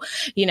 So,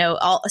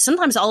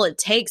 sometimes all it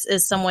takes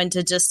is someone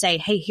to just say,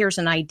 hey, here's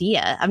an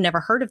idea. I've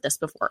never heard of this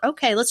before.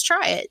 Okay, let's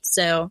try it.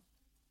 So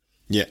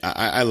yeah,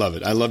 I love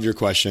it. I love your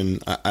question.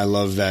 I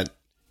love that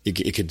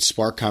it could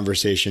spark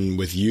conversation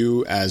with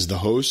you as the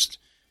host,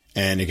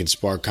 and it can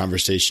spark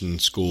conversation in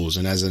schools.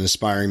 And as an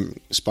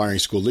aspiring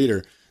school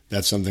leader,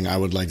 that's something I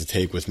would like to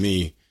take with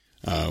me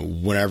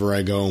whenever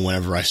I go and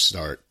whenever I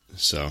start.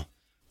 So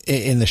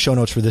in the show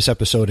notes for this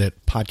episode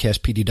at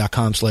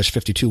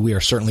podcastpd.com/52, we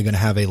are certainly going to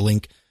have a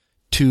link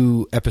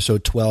to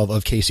episode 12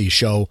 of Casey's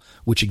show,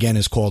 which again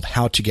is called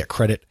How to Get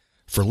Credit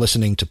for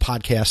Listening to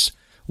Podcasts,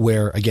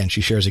 where again, she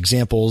shares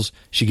examples,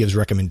 she gives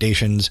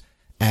recommendations,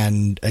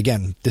 And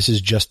again, this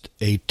is just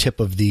a tip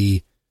of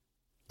the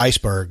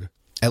iceberg,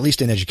 at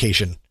least in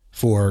education,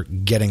 for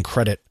getting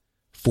credit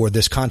for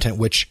this content,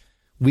 which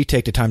we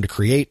take the time to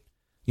create.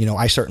 You know,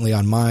 I certainly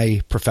on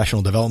my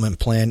professional development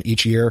plan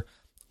each year,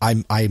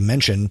 I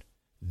mention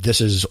this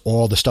is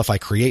all the stuff I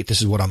create.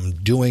 This is what I'm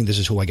doing. This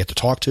is who I get to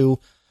talk to.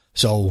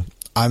 So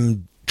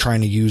I'm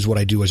trying to use what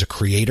I do as a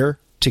creator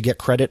to get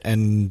credit.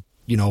 And,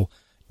 you know,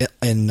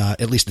 in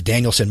at least the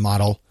Danielson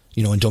model,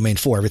 you know, in Domain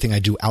 4, everything I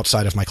do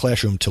outside of my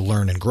classroom to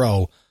learn and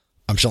grow,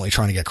 I'm certainly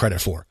trying to get credit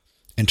for.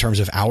 In terms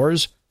of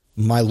hours,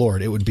 my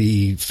Lord, it would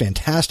be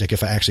fantastic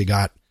if I actually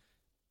got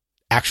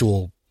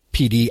actual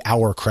PD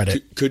hour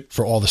credit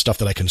for all the stuff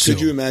that I consume.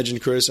 Could you imagine,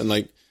 Chris? And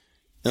like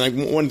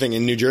one thing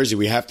in New Jersey,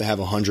 we have to have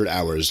 100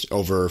 hours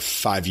over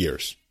 5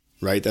 years,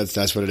 right?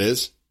 That's what it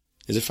is.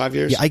 Is it 5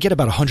 years? Yeah, I get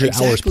about 100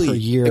 hours per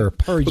year.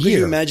 Could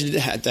you imagine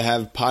to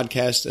have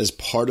podcasts as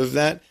part of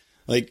that?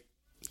 Like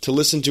to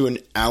listen to an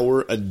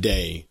hour a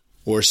day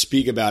or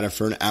speak about it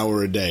for an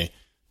hour a day.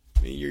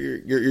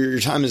 Your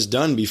time is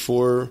done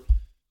before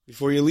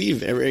you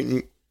leave.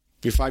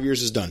 Your 5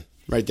 years is done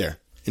right there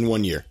in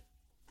 1 year.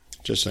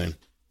 Just saying.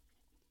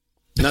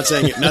 Not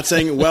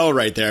saying it well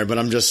right there, but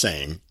I'm just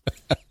saying.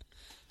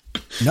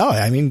 No,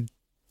 I mean,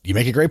 you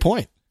make a great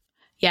point.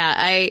 Yeah,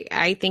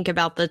 I think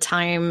about the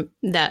time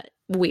that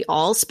we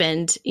all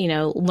spend, you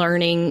know,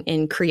 learning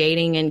and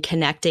creating and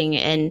connecting.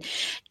 And,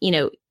 you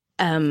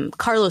know,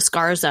 Carlos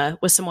Garza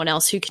was someone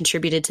else who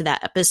contributed to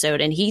that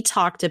episode. And he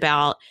talked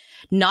about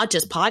not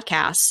just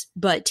podcasts,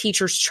 but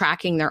teachers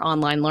tracking their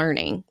online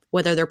learning,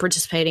 whether they're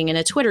participating in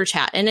a Twitter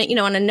chat. And, you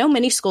know, and I know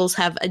many schools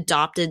have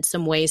adopted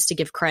some ways to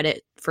give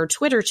credit for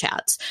Twitter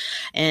chats.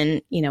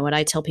 And, you know, what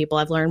I tell people,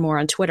 I've learned more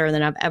on Twitter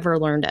than I've ever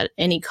learned at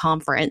any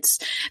conference.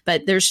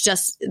 But there's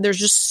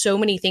just so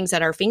many things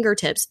at our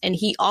fingertips. And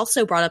he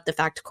also brought up the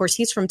fact, of course,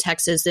 he's from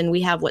Texas, and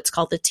we have what's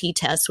called the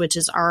T-test, which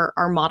is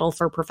our model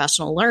for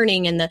professional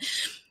learning and the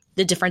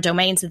different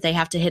domains that they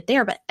have to hit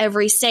there. But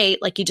every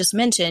state, like you just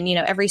mentioned, you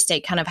know, every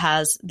state kind of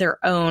has their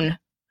own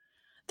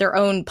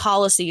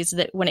policies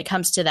that when it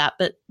comes to that,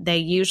 but they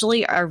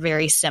usually are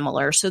very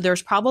similar. So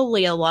there's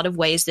probably a lot of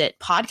ways that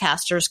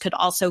podcasters could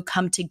also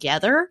come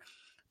together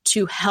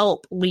to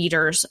help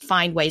leaders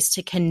find ways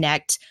to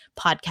connect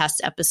podcast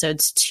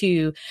episodes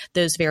to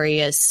those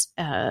various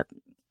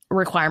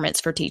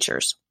requirements for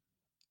teachers.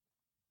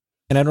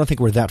 And I don't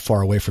think we're that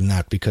far away from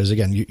that because,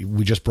 again,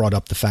 we just brought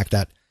up the fact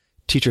that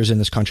teachers in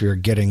this country are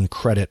getting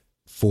credit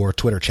for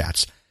Twitter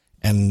chats.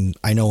 And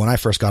I know when I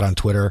first got on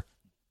Twitter,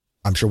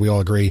 I'm sure we all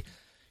agree,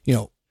 you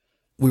know,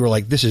 we were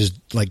like, this is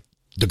like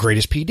the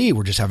greatest PD.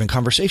 We're just having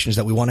conversations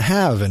that we want to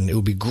have, and it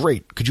would be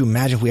great. Could you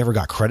imagine if we ever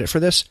got credit for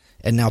this?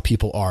 And now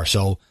people are.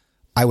 So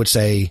I would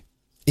say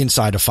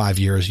inside of 5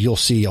 years, you'll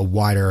see a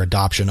wider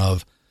adoption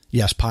of,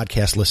 yes,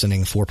 podcast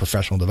listening for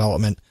professional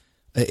development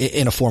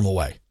in a formal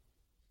way.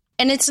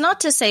 And it's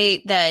not to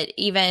say that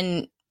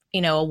even,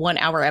 you know, a 1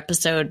 hour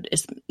episode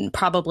is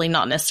probably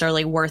not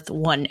necessarily worth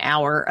 1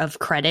 hour of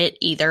credit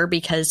either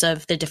because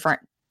of the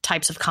different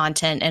types of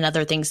content and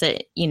other things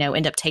that, you know,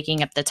 end up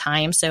taking up the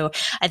time. So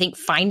I think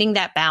finding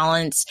that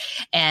balance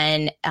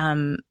and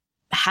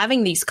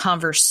having these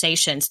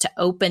conversations to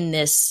open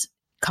this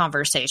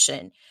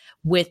conversation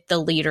with the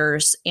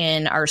leaders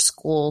in our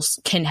schools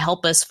can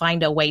help us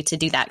find a way to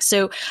do that.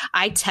 So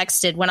I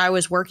texted, when I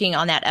was working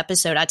on that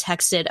episode, I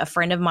texted a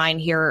friend of mine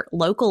here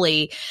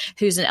locally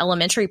who's an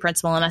elementary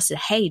principal. And I said,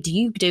 hey, do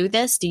you do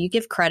this? Do you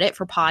give credit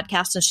for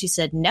podcasts? And she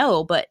said,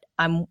 no, but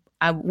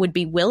I would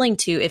be willing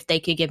to if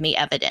they could give me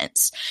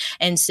evidence.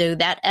 And so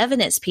that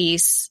evidence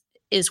piece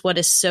is what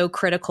is so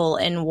critical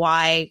and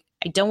why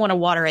I don't want to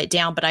water it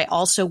down, but I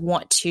also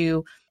want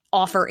to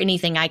offer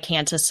anything I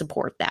can to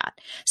support that.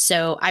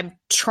 So I'm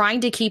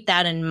trying to keep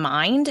that in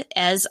mind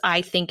as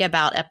I think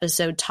about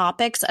episode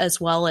topics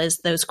as well as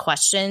those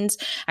questions.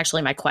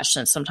 Actually, my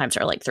questions sometimes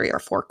are like 3 or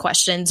 4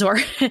 questions or,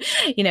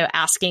 you know,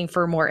 asking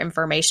for more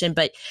information,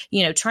 but,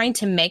 you know, trying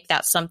to make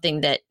that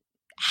something that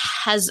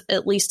has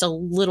at least a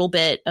little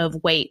bit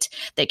of weight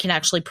that can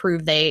actually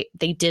prove they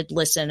did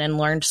listen and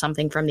learned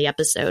something from the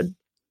episode.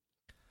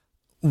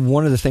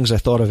 One of the things I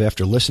thought of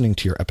after listening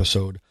to your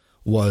episode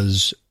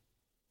was,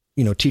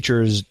 you know,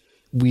 teachers,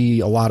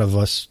 a lot of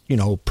us, you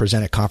know,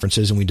 present at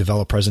conferences and we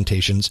develop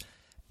presentations.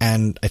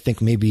 And I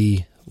think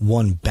maybe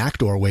one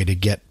backdoor way to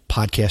get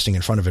podcasting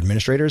in front of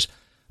administrators.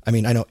 I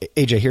mean, I know,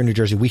 AJ, here in New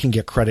Jersey, we can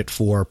get credit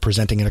for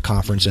presenting at a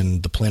conference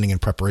and the planning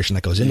and preparation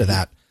that goes into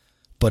that.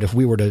 But if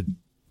we were to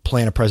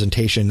plan a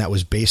presentation that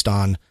was based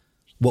on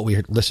what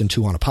we listened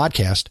to on a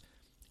podcast,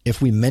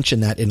 if we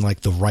mention that in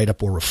like the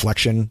write-up or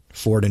reflection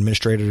for an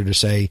administrator to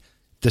say,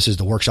 this is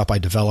the workshop I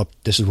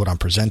developed, this is what I'm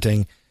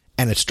presenting,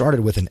 and it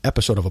started with an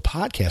episode of a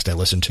podcast I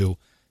listened to,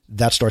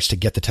 that starts to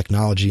get the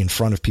technology in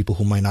front of people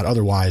who might not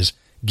otherwise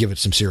give it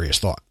some serious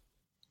thought.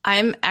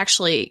 I'm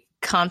actually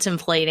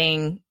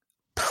contemplating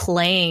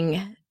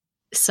playing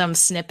some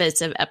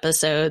snippets of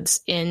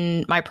episodes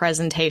in my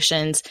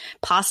presentations,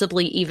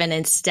 possibly even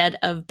instead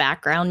of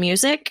background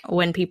music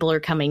when people are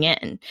coming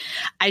in.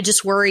 I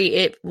just worry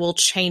it will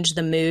change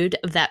the mood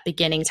of that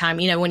beginning time.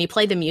 You know, when you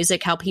play the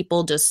music, how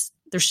people there's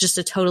just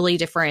a totally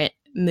different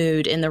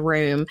mood in the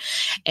room.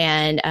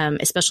 And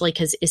especially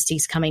because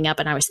Isty's coming up,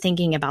 and I was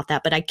thinking about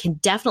that, but I can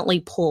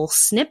definitely pull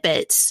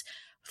snippets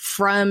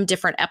from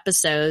different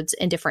episodes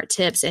and different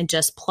tips and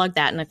just plug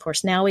that. And of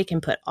course, now we can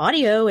put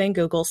audio in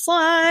Google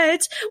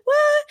Slides.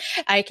 What?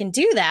 I can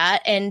do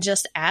that and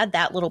just add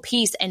that little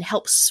piece and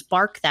help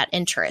spark that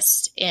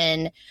interest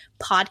in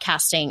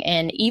podcasting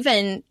and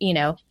even, you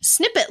know,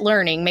 snippet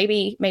learning,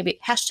 maybe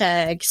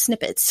hashtag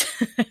snippets.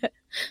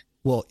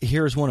 Well,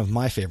 here's one of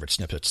my favorite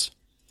snippets.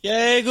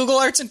 Yay, Google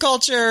Arts and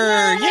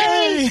Culture.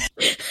 Yay.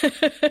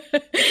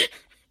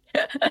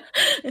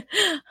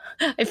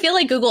 I feel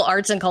like Google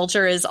Arts and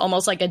Culture is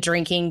almost like a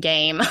drinking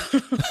game.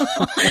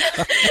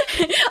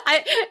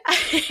 I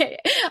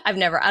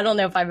don't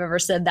know if I've ever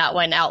said that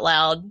one out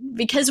loud,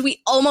 because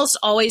we almost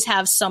always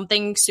have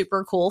something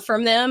super cool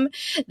from them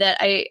that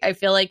I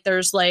feel like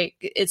there's like,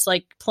 it's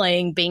like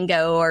playing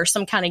bingo or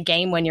some kind of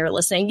game when you're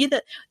listening.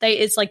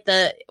 It's like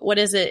what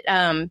is it?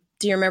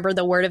 Do you remember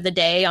the word of the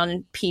day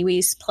on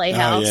Pee-wee's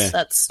Playhouse?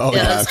 Oh,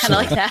 yeah. That's kind of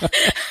like that.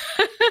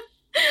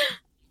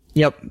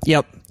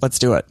 Yep. Let's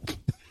do it.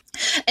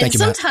 And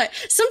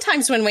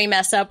sometimes when we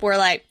mess up, we're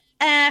like,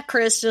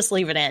 Chris, just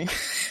leave it in.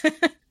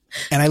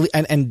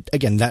 And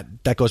again,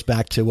 that goes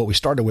back to what we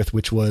started with,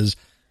 which was,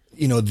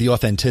 you know, the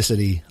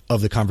authenticity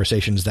of the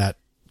conversations that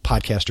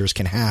podcasters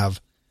can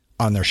have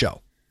on their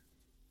show.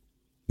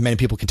 Many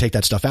people can take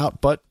that stuff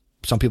out, but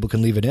some people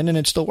can leave it in and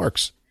it still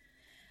works.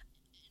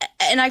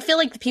 And I feel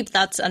like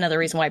that's another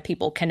reason why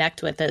people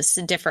connect with us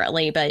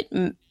differently. But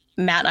Matt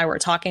and I were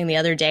talking the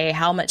other day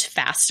how much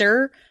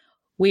faster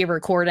we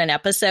record an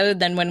episode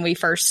than when we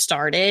first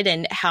started,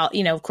 and how,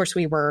 you know, of course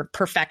we were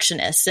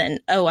perfectionists and,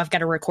 I've got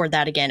to record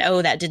that again.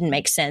 That didn't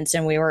make sense.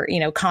 And we were, you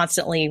know,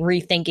 constantly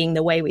rethinking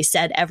the way we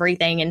said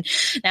everything. And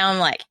now I'm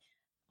like,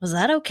 was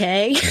that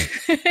okay?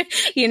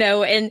 You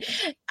know, and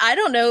I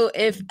don't know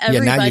if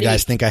everybody. Yeah, now you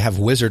guys think I have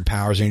wizard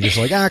powers and you're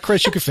just like,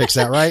 Chris, you can fix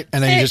that, right?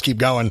 And then you just keep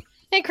going.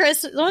 Hey,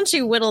 Chris, why don't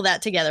you whittle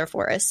that together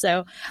for us?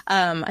 So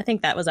I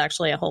think that was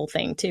actually a whole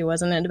thing, too,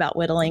 wasn't it, about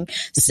whittling?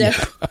 So,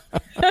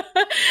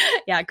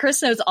 yeah,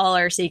 Chris knows all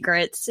our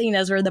secrets. He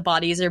knows where the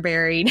bodies are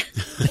buried.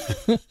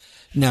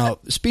 Now,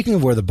 speaking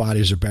of where the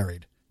bodies are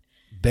buried,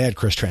 bad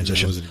Chris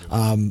transition.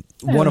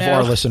 One of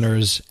our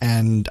listeners,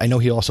 and I know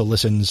he also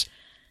listens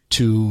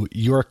to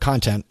your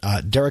content,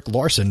 Derek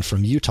Larson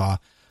from Utah.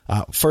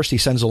 First, he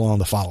sends along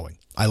the following.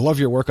 I love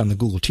your work on the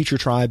Google Teacher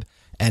Tribe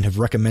and have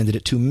recommended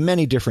it to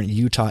many different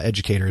Utah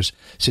educators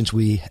since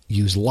we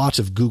use lots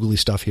of googly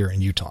stuff here in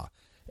Utah.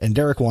 And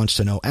Derek wants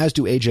to know, as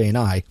do AJ and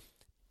I,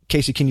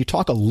 Casey, can you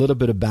talk a little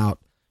bit about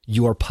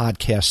your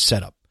podcast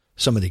setup?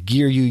 Some of the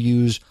gear you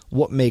use,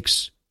 what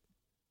makes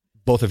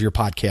both of your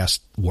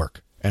podcasts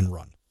work and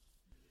run?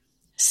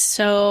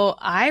 So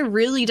I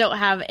really don't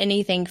have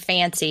anything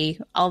fancy,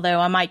 although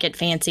I might get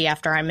fancy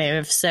after I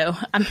move. So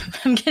I'm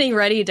getting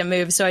ready to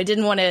move. So I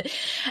didn't want to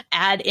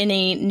add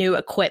any new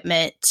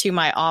equipment to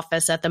my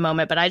office at the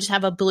moment, but I just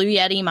have a Blue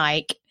Yeti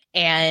mic,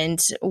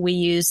 and we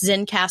use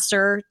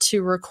Zencastr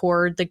to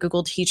record the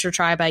Google Teacher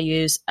Tribe. I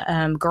use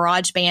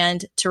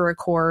GarageBand to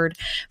record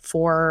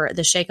for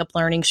the Shake Up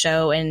Learning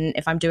Show. And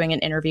if I'm doing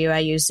an interview, I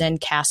use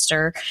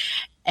Zencastr.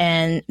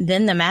 And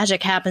then the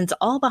magic happens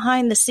all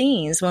behind the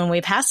scenes when we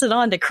pass it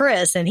on to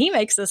Chris, and he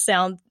makes us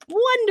sound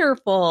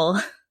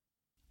wonderful.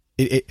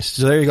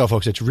 So there you go,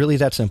 folks. It's really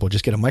that simple.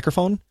 Just get a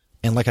microphone,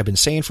 and like I've been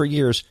saying for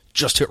years,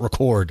 just hit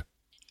record.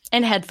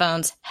 And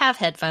headphones. Have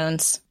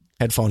headphones.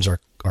 Headphones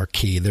are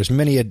key. There's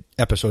many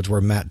episodes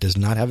where Matt does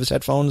not have his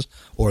headphones,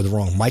 or the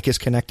wrong mic is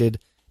connected,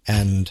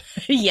 and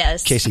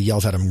yes, Casey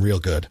yells at him real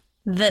good.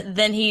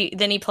 Then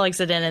he plugs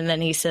it in, and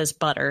then he says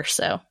butter.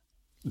 So.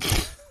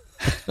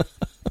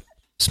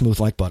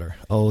 Smooth like butter.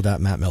 Oh, that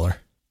Matt Miller.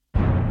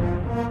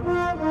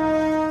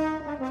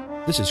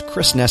 This is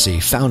Chris Nesi,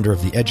 founder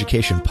of the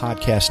Education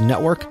Podcast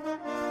Network.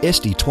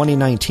 ISTE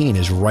 2019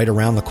 is right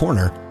around the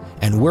corner,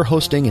 and we're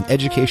hosting an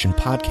Education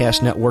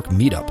Podcast Network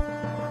meetup.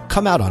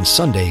 Come out on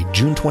Sunday,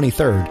 June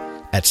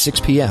 23rd at 6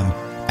 p.m.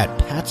 at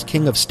Pat's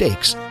King of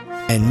Steaks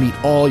and meet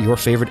all your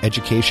favorite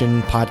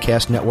Education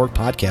Podcast Network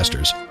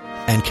podcasters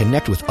and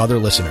connect with other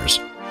listeners.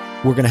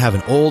 We're going to have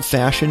an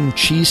old-fashioned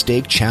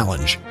cheesesteak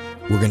challenge.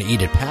 We're going to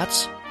eat at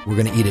Pat's. We're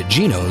going to eat at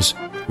Gino's.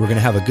 We're going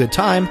to have a good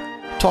time,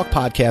 talk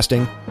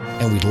podcasting,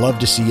 and we'd love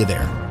to see you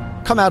there.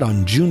 Come out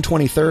on June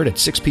 23rd at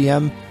 6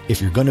 p.m.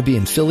 if you're going to be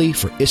in Philly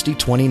for ISTE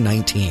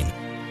 2019.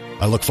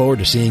 I look forward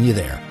to seeing you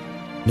there.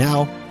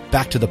 Now,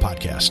 back to the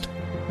podcast.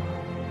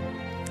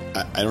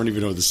 I don't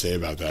even know what to say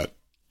about that.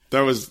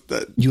 That was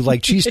that. You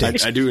like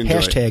cheesesteaks? I do enjoy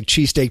Hashtag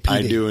cheesesteak PD.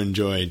 I do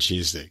enjoy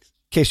cheesesteaks.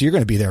 Casey, you're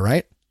going to be there,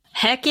 right?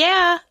 Heck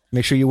yeah.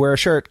 Make sure you wear a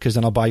shirt, because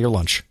then I'll buy your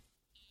lunch.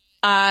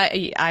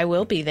 I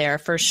will be there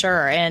for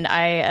sure. And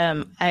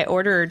I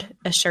ordered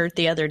a shirt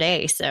the other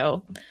day,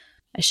 so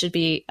I should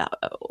be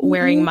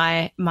wearing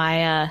my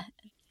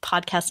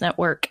Podcast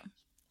Network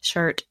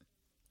shirt.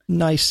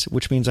 Nice,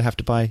 which means I have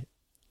to buy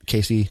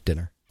Casey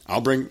dinner.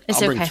 I'll bring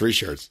okay. 3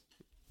 shirts.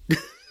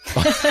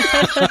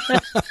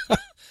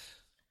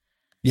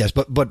 Yes,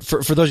 but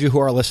for those of you who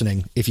are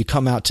listening, if you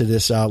come out to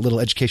this little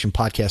Education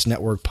Podcast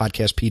Network,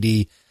 Podcast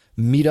PD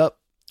meetup,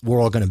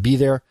 we're all going to be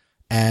there.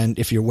 And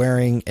if you're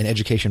wearing an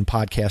Education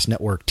Podcast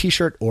Network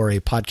t-shirt or a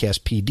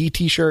Podcast PD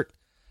t-shirt,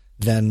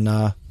 then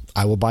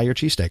I will buy your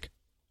cheesesteak.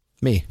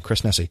 Me,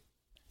 Chris Nessie.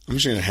 I'm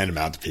just going to hand them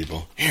out to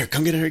people. Here,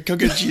 come get a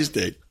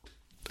cheesesteak.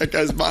 That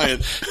guy's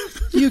buying.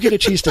 You get a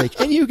cheesesteak,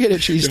 and you get a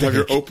cheesesteak. You have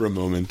your Oprah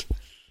moment.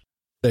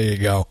 There you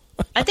go.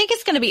 I think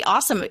it's going to be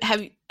awesome.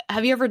 Have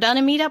you ever done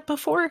a meetup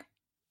before?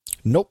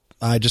 Nope.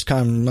 I'm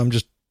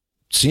just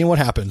seeing what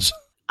happens.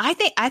 I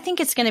think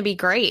it's going to be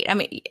great. I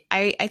mean,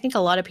 I think a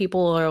lot of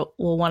people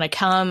will want to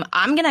come.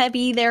 I'm going to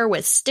be there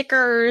with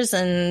stickers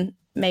and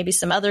maybe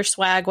some other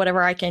swag,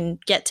 whatever I can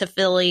get to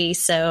Philly.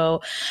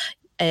 So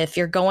if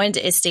you're going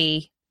to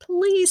ISTE,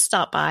 please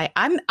stop by.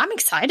 I'm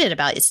excited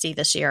about ISTE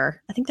this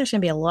year. I think there's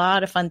going to be a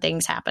lot of fun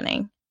things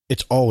happening.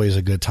 It's always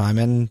a good time,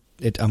 and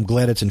I'm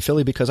glad it's in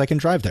Philly because I can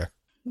drive there.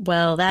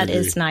 Well, that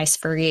is nice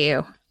for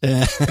you.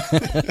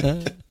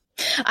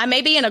 I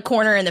may be in a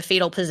corner in the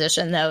fetal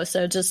position, though,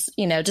 so just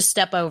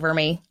step over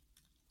me.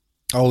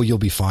 Oh, you'll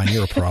be fine.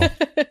 You're a pro.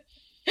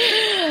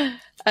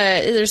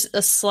 There's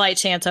a slight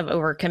chance I've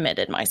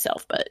overcommitted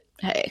myself, but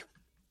hey,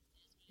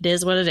 it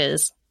is what it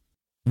is.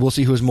 We'll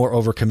see who's more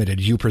overcommitted,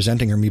 you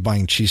presenting or me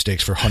buying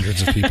cheesesteaks for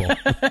hundreds of people.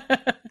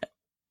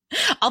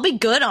 I'll be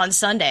good on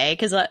Sunday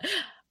because I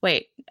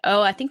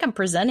think I'm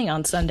presenting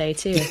on Sunday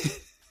too.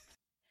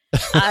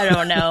 I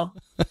don't know.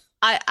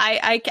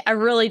 I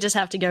really just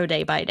have to go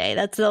day by day.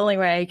 That's the only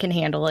way I can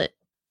handle it.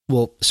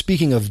 Well,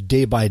 speaking of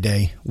day by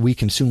day, we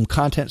consume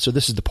content. So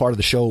this is the part of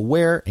the show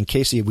where, in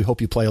Casey, we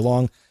hope you play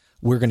along,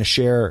 we're going to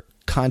share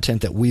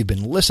content that we've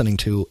been listening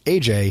to.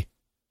 AJ,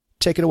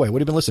 take it away. What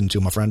have you been listening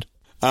to, my friend?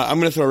 I'm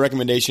going to throw a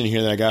recommendation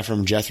here that I got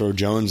from Jethro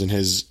Jones in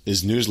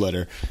his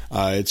newsletter.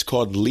 It's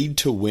called Lead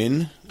to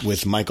Win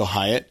with Michael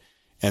Hyatt.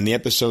 And the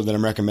episode that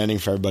I'm recommending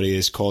for everybody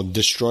is called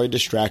Destroy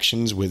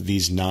Distractions with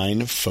These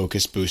 9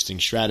 Focus Boosting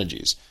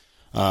Strategies.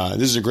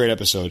 This is a great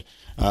episode.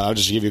 I'll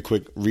just give you a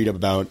quick read up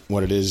about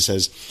what it is. It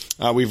says,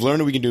 we've learned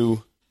that we can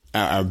do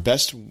our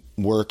best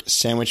work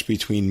sandwiched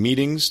between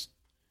meetings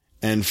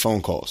and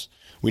phone calls.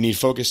 We need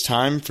focused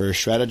time for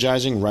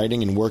strategizing,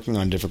 writing, and working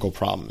on difficult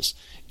problems.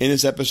 In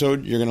this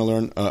episode, you're going to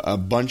learn a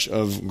bunch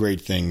of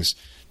great things.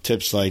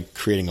 Tips like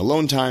creating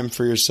alone time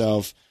for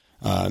yourself,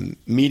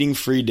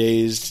 meeting-free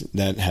days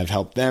that have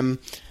helped them,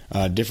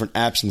 different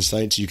apps and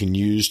sites you can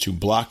use to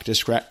block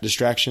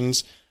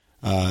distractions,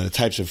 the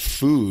types of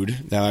food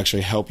that will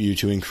actually help you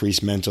to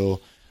increase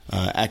mental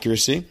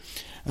accuracy,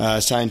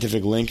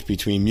 scientific link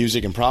between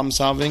music and problem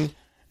solving,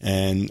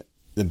 and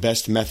the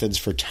best methods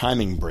for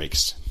timing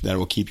breaks that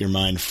will keep your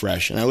mind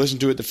fresh. And I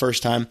listened to it the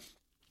first time,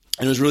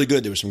 and it was really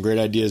good. There were some great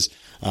ideas.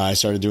 I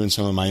started doing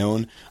some of my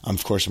own.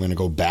 Of course, I'm going to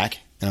go back,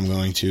 and I'm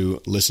going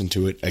to listen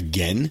to it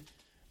again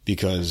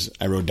because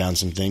I wrote down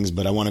some things,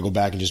 but I want to go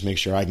back and just make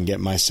sure I can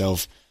get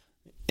myself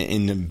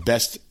in the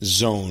best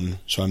zone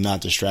so I'm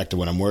not distracted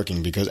when I'm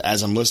working, because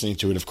as I'm listening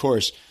to it, of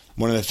course,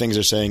 one of the things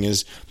they're saying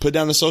is put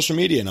down the social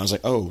media. And I was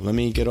like, oh, let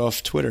me get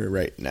off Twitter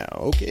right now.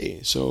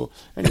 Okay. So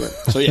anyway,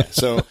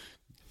 so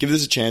give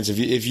this a chance.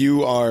 If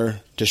you are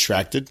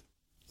distracted,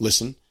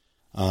 listen.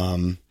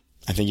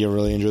 I think you'll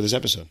really enjoy this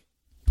episode.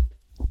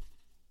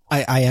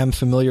 I am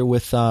familiar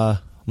with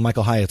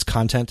Michael Hyatt's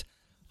content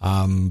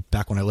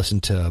back when I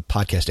listened to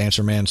Podcast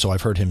Answer Man, so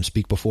I've heard him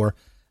speak before.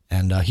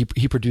 And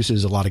he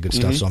produces a lot of good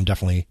stuff, so I'm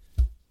definitely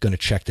going to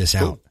check this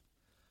out.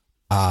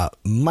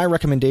 My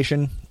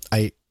recommendation,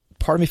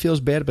 part of me feels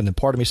bad, but then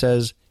part of me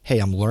says, hey,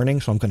 I'm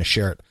learning, so I'm going to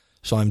share it.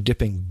 So I'm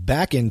dipping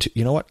back into,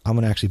 you know what? I'm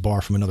going to actually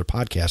borrow from another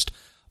podcast.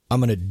 I'm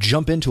going to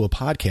jump into a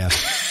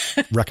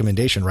podcast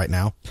recommendation right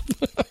now.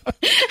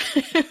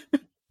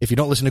 If you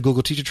don't listen to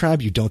Google Teacher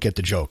Tribe, you don't get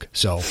the joke.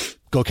 So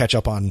go catch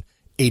up on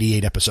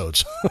 88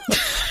 episodes.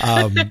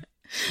 I'm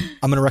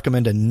going to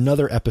recommend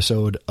another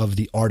episode of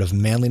the Art of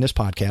Manliness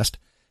podcast.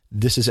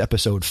 This is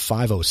episode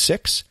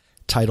 506,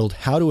 titled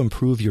How to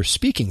Improve Your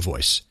Speaking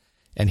Voice.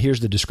 And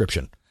here's the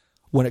description.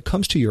 When it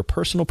comes to your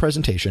personal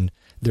presentation,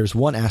 there's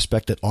one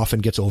aspect that often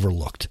gets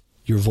overlooked,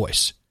 your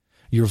voice.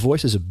 Your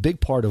voice is a big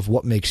part of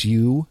what makes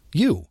you,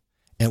 you,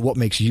 and what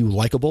makes you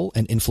likable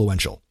and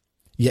influential.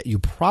 Yet you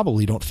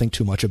probably don't think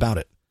too much about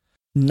it.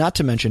 Not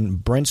to mention,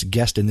 Brent's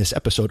guest in this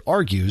episode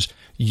argues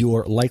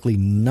you're likely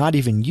not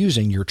even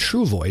using your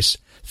true voice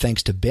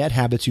thanks to bad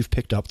habits you've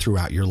picked up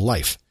throughout your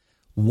life.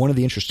 One of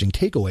the interesting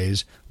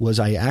takeaways was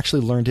I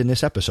actually learned in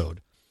this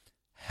episode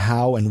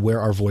how and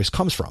where our voice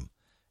comes from.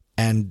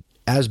 And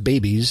as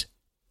babies,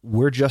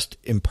 we're just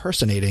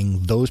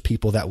impersonating those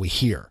people that we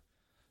hear.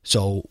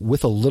 So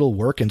with a little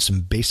work and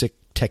some basic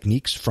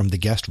techniques from the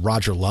guest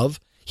Roger Love,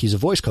 he's a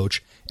voice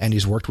coach and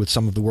he's worked with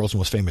some of the world's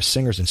most famous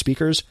singers and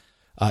speakers.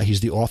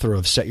 He's the author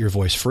of Set Your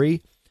Voice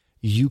Free.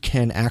 You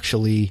can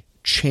actually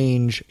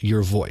change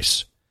your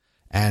voice.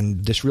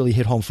 And this really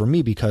hit home for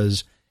me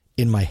because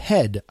in my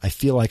head, I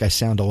feel like I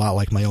sound a lot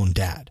like my own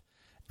dad.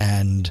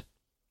 And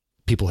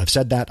people have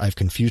said that. I've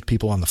confused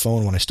people on the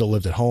phone when I still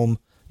lived at home,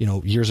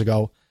 years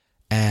ago.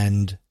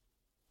 And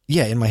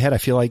yeah, in my head, I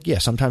feel like,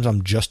 sometimes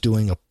I'm just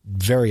doing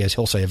as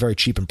he'll say, a very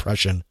cheap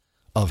impression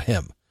of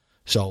him.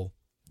 So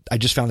I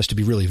just found this to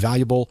be really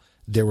valuable.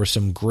 There were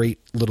some great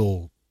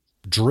little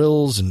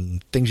drills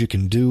and things you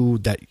can do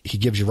that he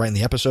gives you right in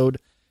the episode.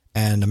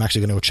 And I'm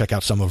actually going to go check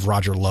out some of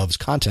Roger Love's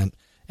content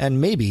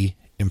and maybe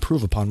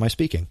improve upon my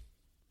speaking.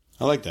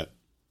 I like that.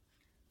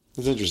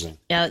 That's interesting.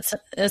 Yeah,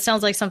 it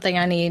sounds like something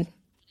I need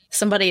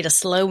somebody to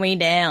slow me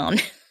down.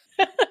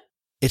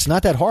 It's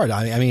not that hard.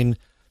 I mean,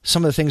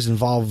 some of the things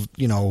involve,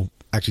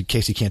 actually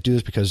Casey can't do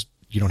this because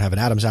you don't have an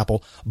Adam's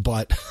apple,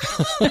 but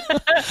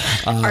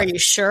Are you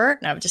sure?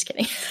 No, I'm just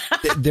kidding.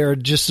 There are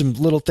just some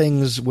little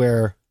things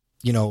where,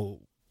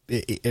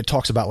 it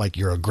talks about like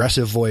your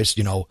aggressive voice,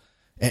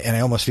 and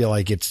I almost feel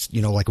like it's,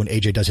 like when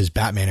AJ does his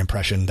Batman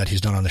impression that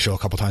he's done on the show a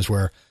couple times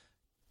where,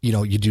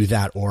 you do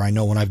that. Or I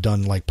know when I've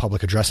done like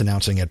public address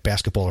announcing at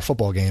basketball or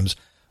football games,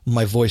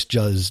 my voice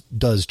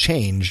does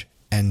change,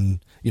 and,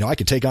 I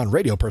could take on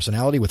radio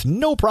personality with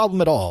no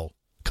problem at all.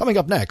 Coming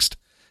up next.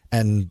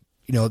 And,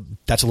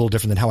 that's a little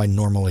different than how I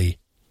normally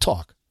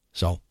talk.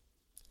 So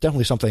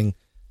definitely something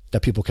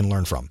that people can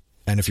learn from.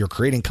 And if you're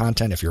creating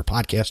content, if you're a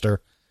podcaster,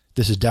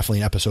 this is definitely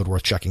an episode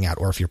worth checking out.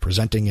 Or if you're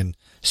presenting and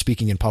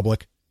speaking in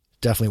public,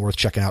 definitely worth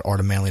checking out Art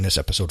of Manliness,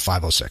 episode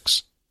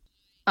 506.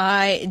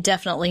 I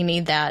definitely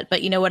need that.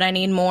 But you know what I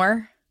need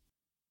more?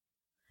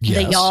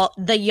 Yes.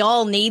 The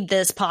Y'all Need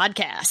This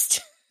podcast.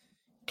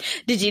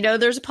 Did you know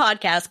there's a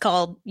podcast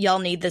called Y'all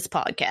Need This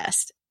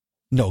podcast?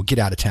 No, get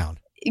out of town.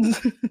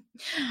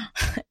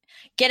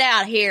 Get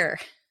out here.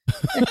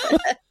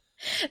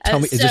 Tell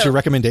me, is this your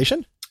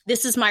recommendation?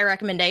 This is my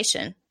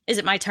recommendation. Is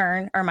it my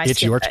turn or my?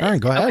 It's your turn.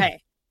 Go ahead.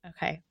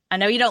 Okay. I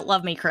know you don't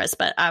love me, Chris,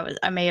 but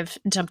I may have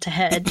jumped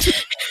ahead.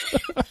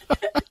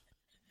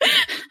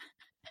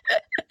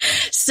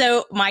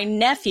 So my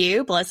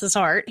nephew, bless his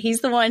heart,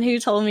 he's the one who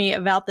told me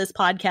about this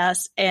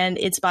podcast, and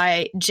it's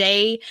by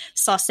Jay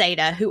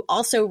Sauceda, who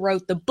also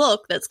wrote the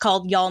book that's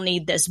called Y'all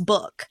Need This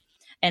Book.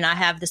 And I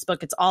have this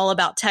book. It's all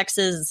about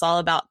Texas. It's all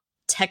about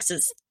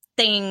Texas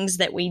things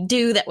that we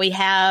do, that we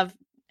have,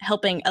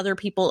 helping other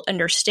people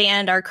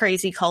understand our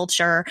crazy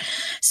culture.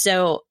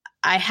 So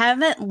I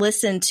haven't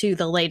listened to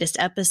the latest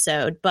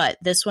episode, but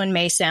this one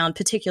may sound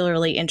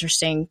particularly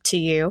interesting to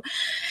you.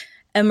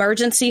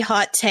 Emergency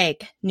hot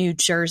take, New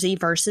Jersey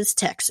versus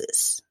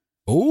Texas.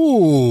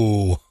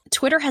 Ooh.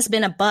 Twitter has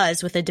been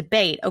abuzz with a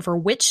debate over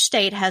which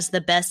state has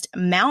the best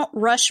Mount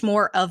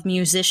Rushmore of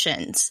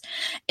musicians.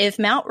 If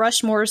Mount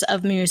Rushmores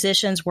of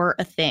musicians were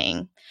a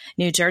thing,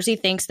 New Jersey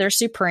thinks they're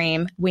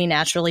supreme. We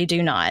naturally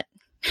do not.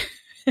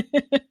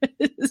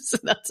 So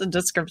that's a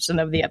description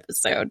of the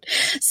episode.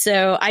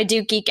 So I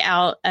do geek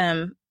out.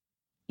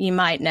 You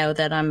might know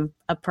that I'm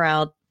a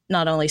proud,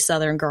 not only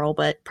Southern girl,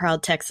 but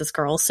proud Texas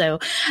girl. So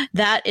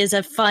that is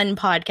a fun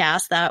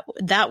podcast.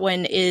 That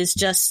one is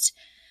just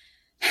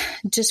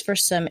for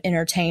some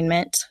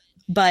entertainment.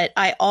 But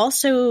I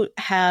also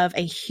have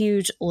a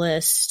huge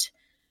list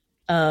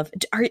of,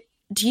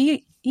 do you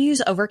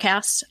use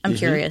Overcast? I'm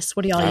curious.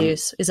 What do y'all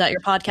use? Is that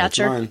your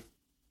podcatcher?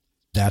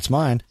 That's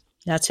mine.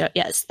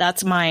 Yes,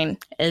 that's mine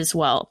as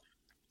well.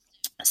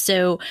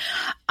 So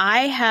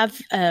I have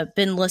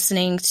been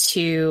listening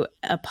to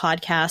a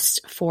podcast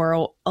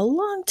for a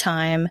long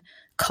time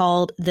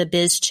called the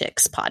Biz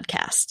Chicks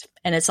podcast.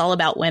 And it's all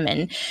about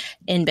women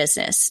in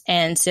business.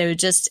 And so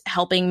just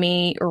helping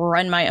me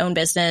run my own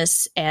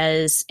business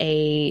as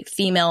a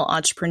female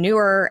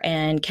entrepreneur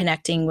and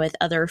connecting with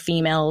other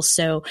females.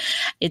 So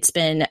it's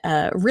been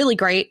really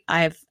great.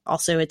 I've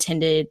also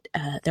attended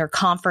their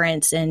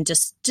conference, and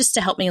just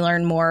to help me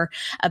learn more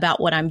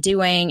about what I'm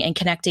doing and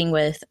connecting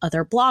with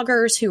other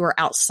bloggers who are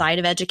outside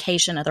of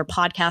education, other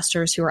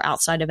podcasters who are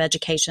outside of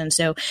education.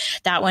 So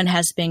that one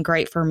has been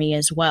great for me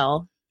as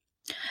well.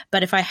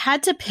 But if I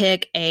had to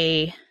pick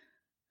a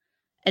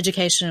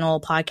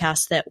educational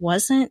podcast that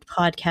wasn't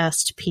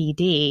Podcast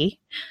PD.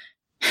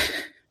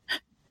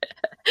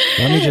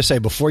 Let me just say,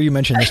 before you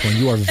mention this one,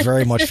 you are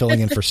very much filling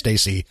in for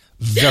Stacy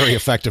very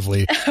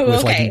effectively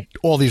with like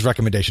all these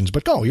recommendations.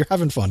 But go, you're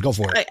having fun. Go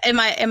for it. Am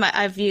I?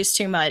 I've used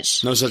too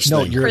much. No such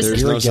no, thing. You're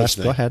no a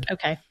guest. Go ahead.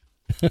 Okay.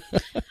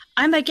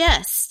 I'm a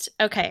guest.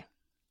 Okay.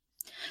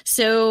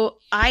 So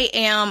I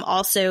am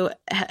also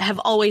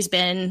have always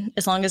been,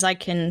 as long as I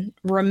can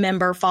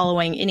remember,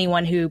 following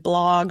anyone who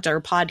blogged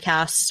or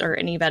podcasts or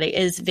anybody,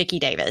 is Vicki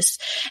Davis.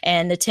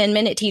 And the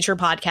 10-Minute Teacher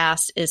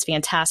podcast is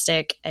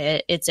fantastic.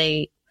 It's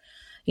it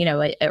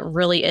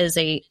really is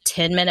a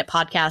 10-minute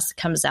podcast that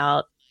comes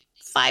out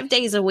 5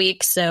 days a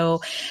week. So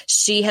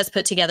she has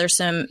put together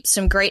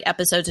some great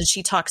episodes, and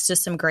she talks to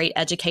some great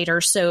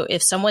educators. So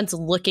if someone's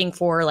looking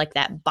for like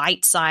that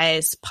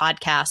bite-sized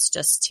podcast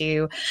just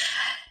to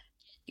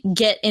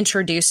get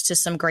introduced to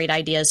some great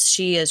ideas,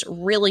 she is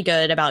really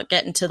good about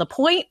getting to the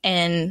point,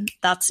 and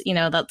that's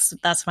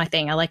my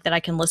thing. I like that I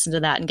can listen to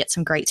that and get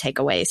some great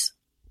takeaways.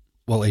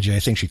 Well, AJ, I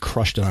think she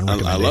crushed it on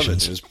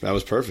recommendations. I love it. That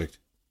was perfect.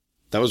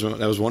 That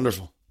was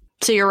wonderful.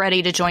 So you're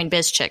ready to join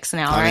Biz Chicks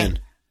now, I'm right? in.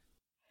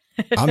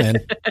 I'm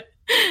in.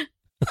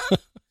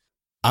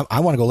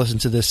 I want to go listen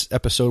to this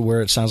episode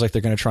where it sounds like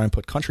they're going to try and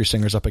put country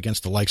singers up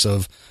against the likes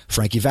of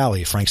Frankie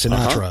Valli, Frank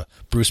Sinatra,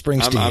 Bruce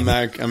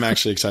Springsteen. I'm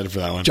actually excited for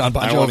that one. John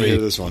Bon Jovi. I want to hear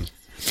this one.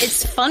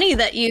 It's funny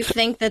that you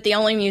think that the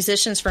only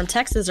musicians from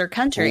Texas are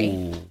country.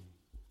 Ooh.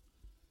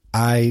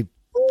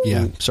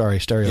 Sorry,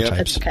 stereotypes.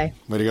 It's okay.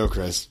 Way to go,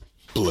 Chris.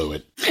 Blew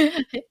it.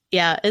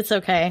 Yeah, it's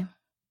okay.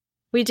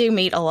 We do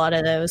meet a lot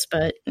of those,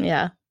 but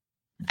yeah.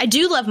 I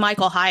do love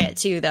Michael Hyatt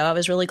too, though. I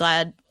was really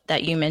glad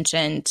that you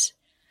mentioned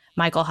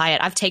Michael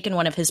Hyatt. I've taken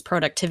one of his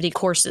productivity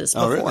courses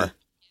before. Oh,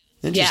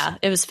 really? Yeah,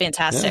 it was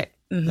fantastic.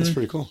 Yeah, that's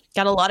pretty cool.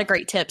 Got a lot of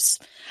great tips.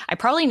 I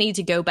probably need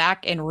to go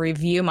back and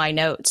review my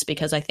notes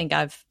because I think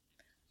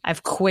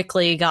I've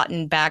quickly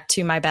gotten back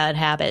to my bad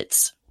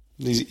habits.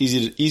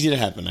 Easy to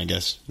happen, I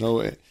guess.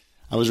 No,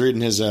 I was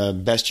reading his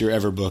Best Year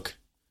Ever book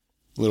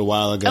a little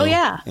while ago. Oh,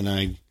 yeah. And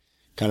I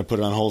kind of put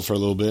it on hold for a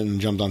little bit and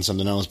jumped on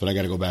something else, but I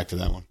got to go back to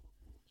that one.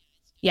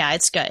 Yeah,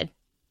 it's good.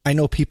 I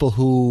know people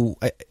who,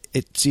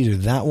 it's either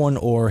that one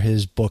or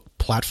his book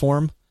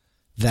Platform,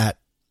 that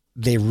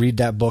they read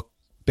that book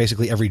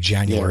basically every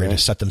January to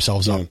set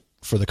themselves up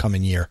for the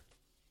coming year.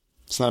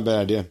 It's not a bad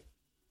idea.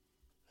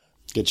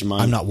 Get your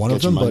mind. I'm not one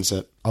of them, but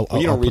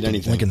you don't read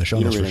anything. Link in the show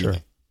notes for sure.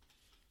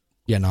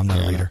 Yeah, no, I'm not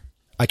a reader.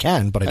 I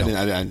can, but I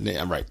don't.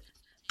 I'm right.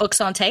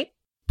 Books on tape?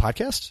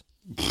 Podcasts?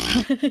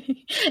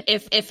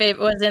 if it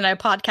was in a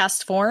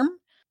podcast form?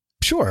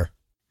 Sure.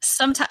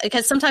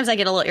 Because sometimes I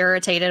get a little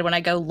irritated when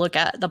I go look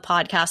at the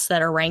podcasts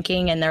that are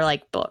ranking and they're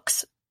like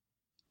books.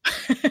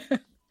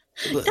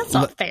 That's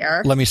not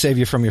fair. Let me save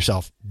you from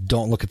yourself.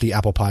 Don't look at the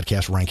Apple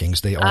Podcast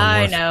rankings. They are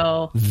I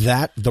know.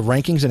 That the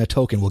rankings and a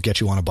token will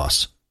get you on a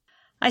bus.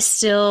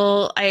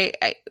 Some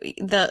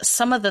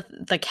of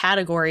the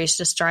categories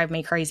just drive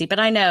me crazy, but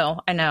I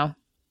know. I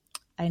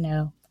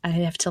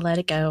have to let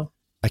it go.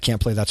 I can't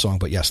play that song,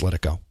 but yes, let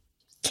it go.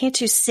 Can't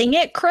you sing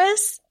it,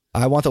 Chris?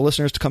 I want the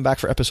listeners to come back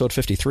for episode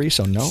 53,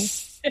 so no.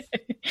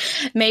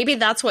 Maybe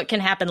that's what can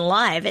happen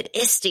live at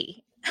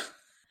ISTE.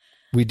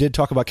 We did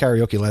talk about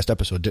karaoke last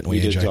episode, didn't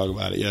we, AJ? We did talk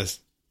about it, yes.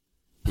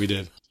 We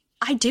did.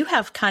 I do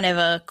have kind of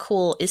a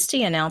cool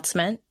ISTE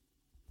announcement.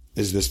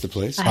 Is this the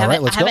place? All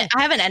right, let's go.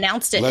 I haven't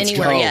announced it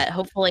anywhere yet.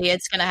 Hopefully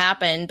it's going to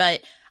happen,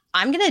 but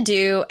I'm going to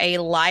do a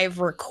live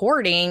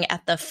recording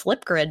at the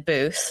Flipgrid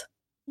booth.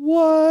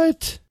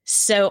 What?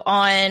 So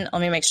let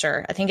me make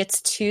sure. I think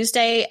it's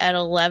Tuesday at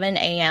 11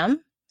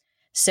 a.m.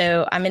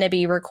 So I'm going to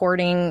be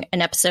recording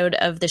an episode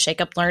of the Shake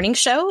Up Learning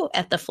Show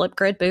at the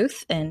Flipgrid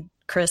booth. And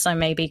Chris, I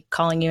may be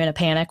calling you in a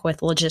panic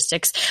with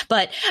logistics,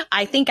 but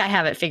I think I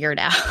have it figured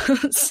out.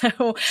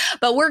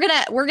 But we're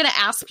gonna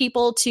ask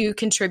people to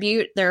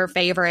contribute their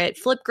favorite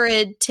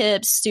Flipgrid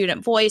tips,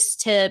 student voice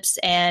tips,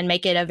 and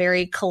make it a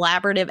very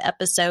collaborative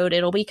episode.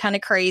 It'll be kind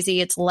of crazy.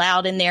 It's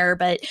loud in there,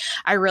 but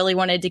I really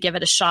wanted to give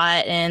it a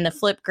shot. And the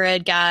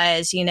Flipgrid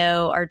guys,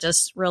 are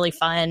just really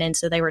fun, and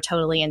so they were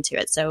totally into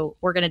it. So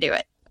we're gonna do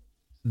it.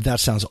 That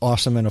sounds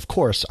awesome, and of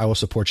course, I will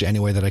support you any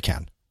way that I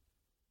can.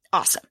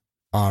 Awesome.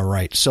 All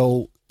right.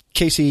 So,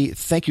 Casey,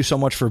 thank you so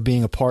much for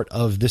being a part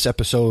of this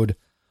episode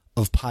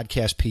of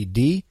Podcast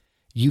PD.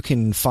 You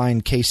can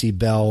find Casey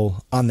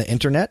Bell on the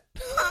internet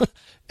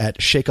at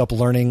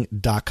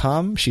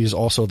shakeuplearning.com. She is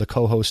also the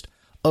co-host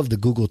of the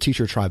Google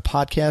Teacher Tribe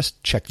podcast.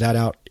 Check that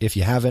out if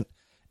you haven't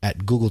at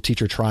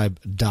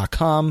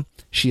googleteachertribe.com.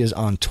 She is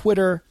on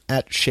Twitter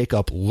at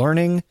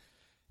shakeuplearning.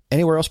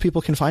 Anywhere else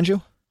people can find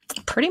you?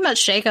 Pretty much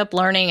Shake Up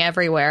Learning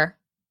everywhere.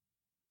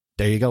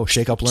 There you go.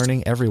 Shake Up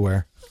Learning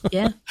everywhere.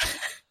 Yeah.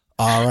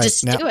 All right.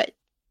 Just do it.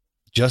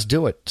 Just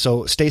do it.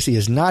 So Stacy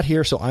is not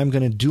here, so I'm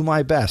going to do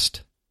my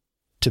best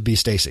to be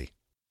Stacy.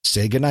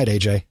 Say goodnight,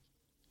 AJ.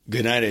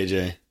 Good night,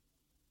 AJ.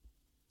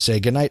 Say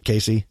goodnight,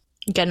 Casey.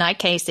 Good night,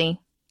 Casey.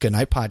 Good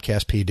night,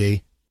 Podcast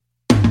PD.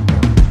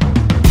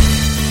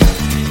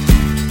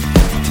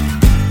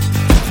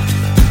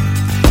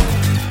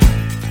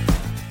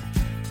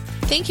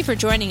 Thank you for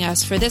joining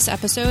us for this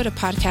episode of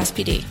Podcast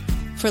PD.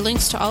 For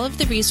links to all of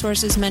the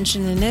resources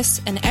mentioned in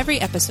this and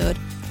every episode,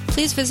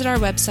 please visit our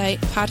website,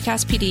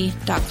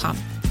 podcastpd.com.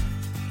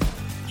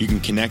 You can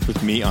connect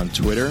with me on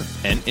Twitter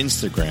and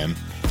Instagram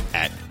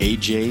at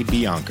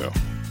AJBianco.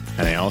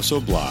 And I also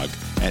blog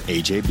at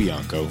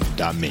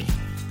ajbianco.me.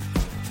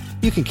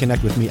 You can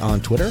connect with me on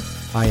Twitter.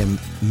 I am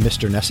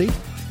Mr. Nessie.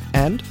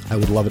 And I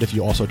would love it if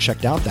you also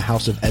checked out the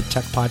House of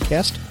EdTech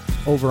podcast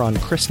over on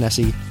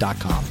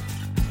chrisnessie.com.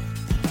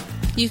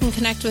 You can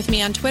connect with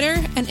me on Twitter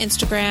and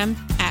Instagram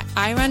at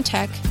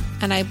iruntech,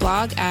 and I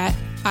blog at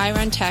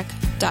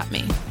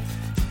iruntech.me.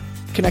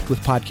 Connect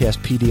with Podcast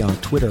PD on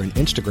Twitter and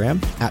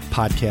Instagram at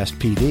Podcast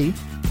PD.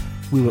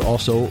 We would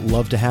also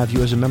love to have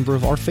you as a member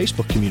of our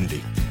Facebook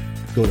community.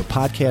 Go to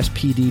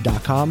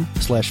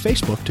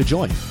podcastpd.com/Facebook to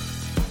join.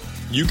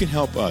 You can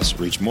help us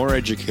reach more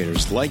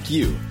educators like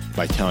you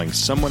by telling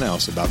someone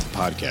else about the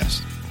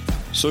podcast.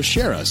 So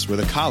share us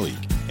with a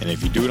colleague, and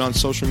if you do it on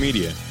social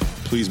media,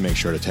 please make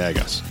sure to tag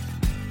us.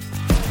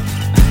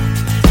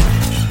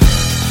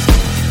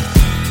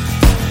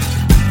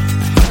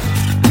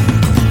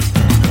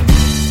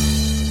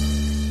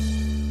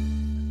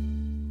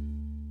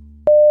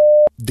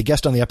 the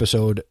guest on the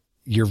episode,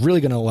 you're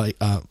really going to like,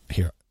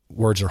 here,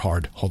 words are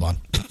hard. Hold on.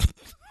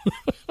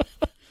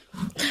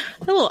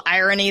 A little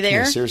irony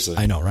there. Yeah, seriously.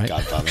 I know, right?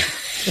 Godfather.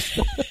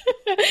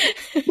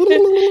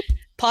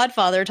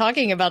 Podfather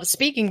talking about a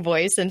speaking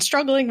voice and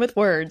struggling with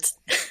words.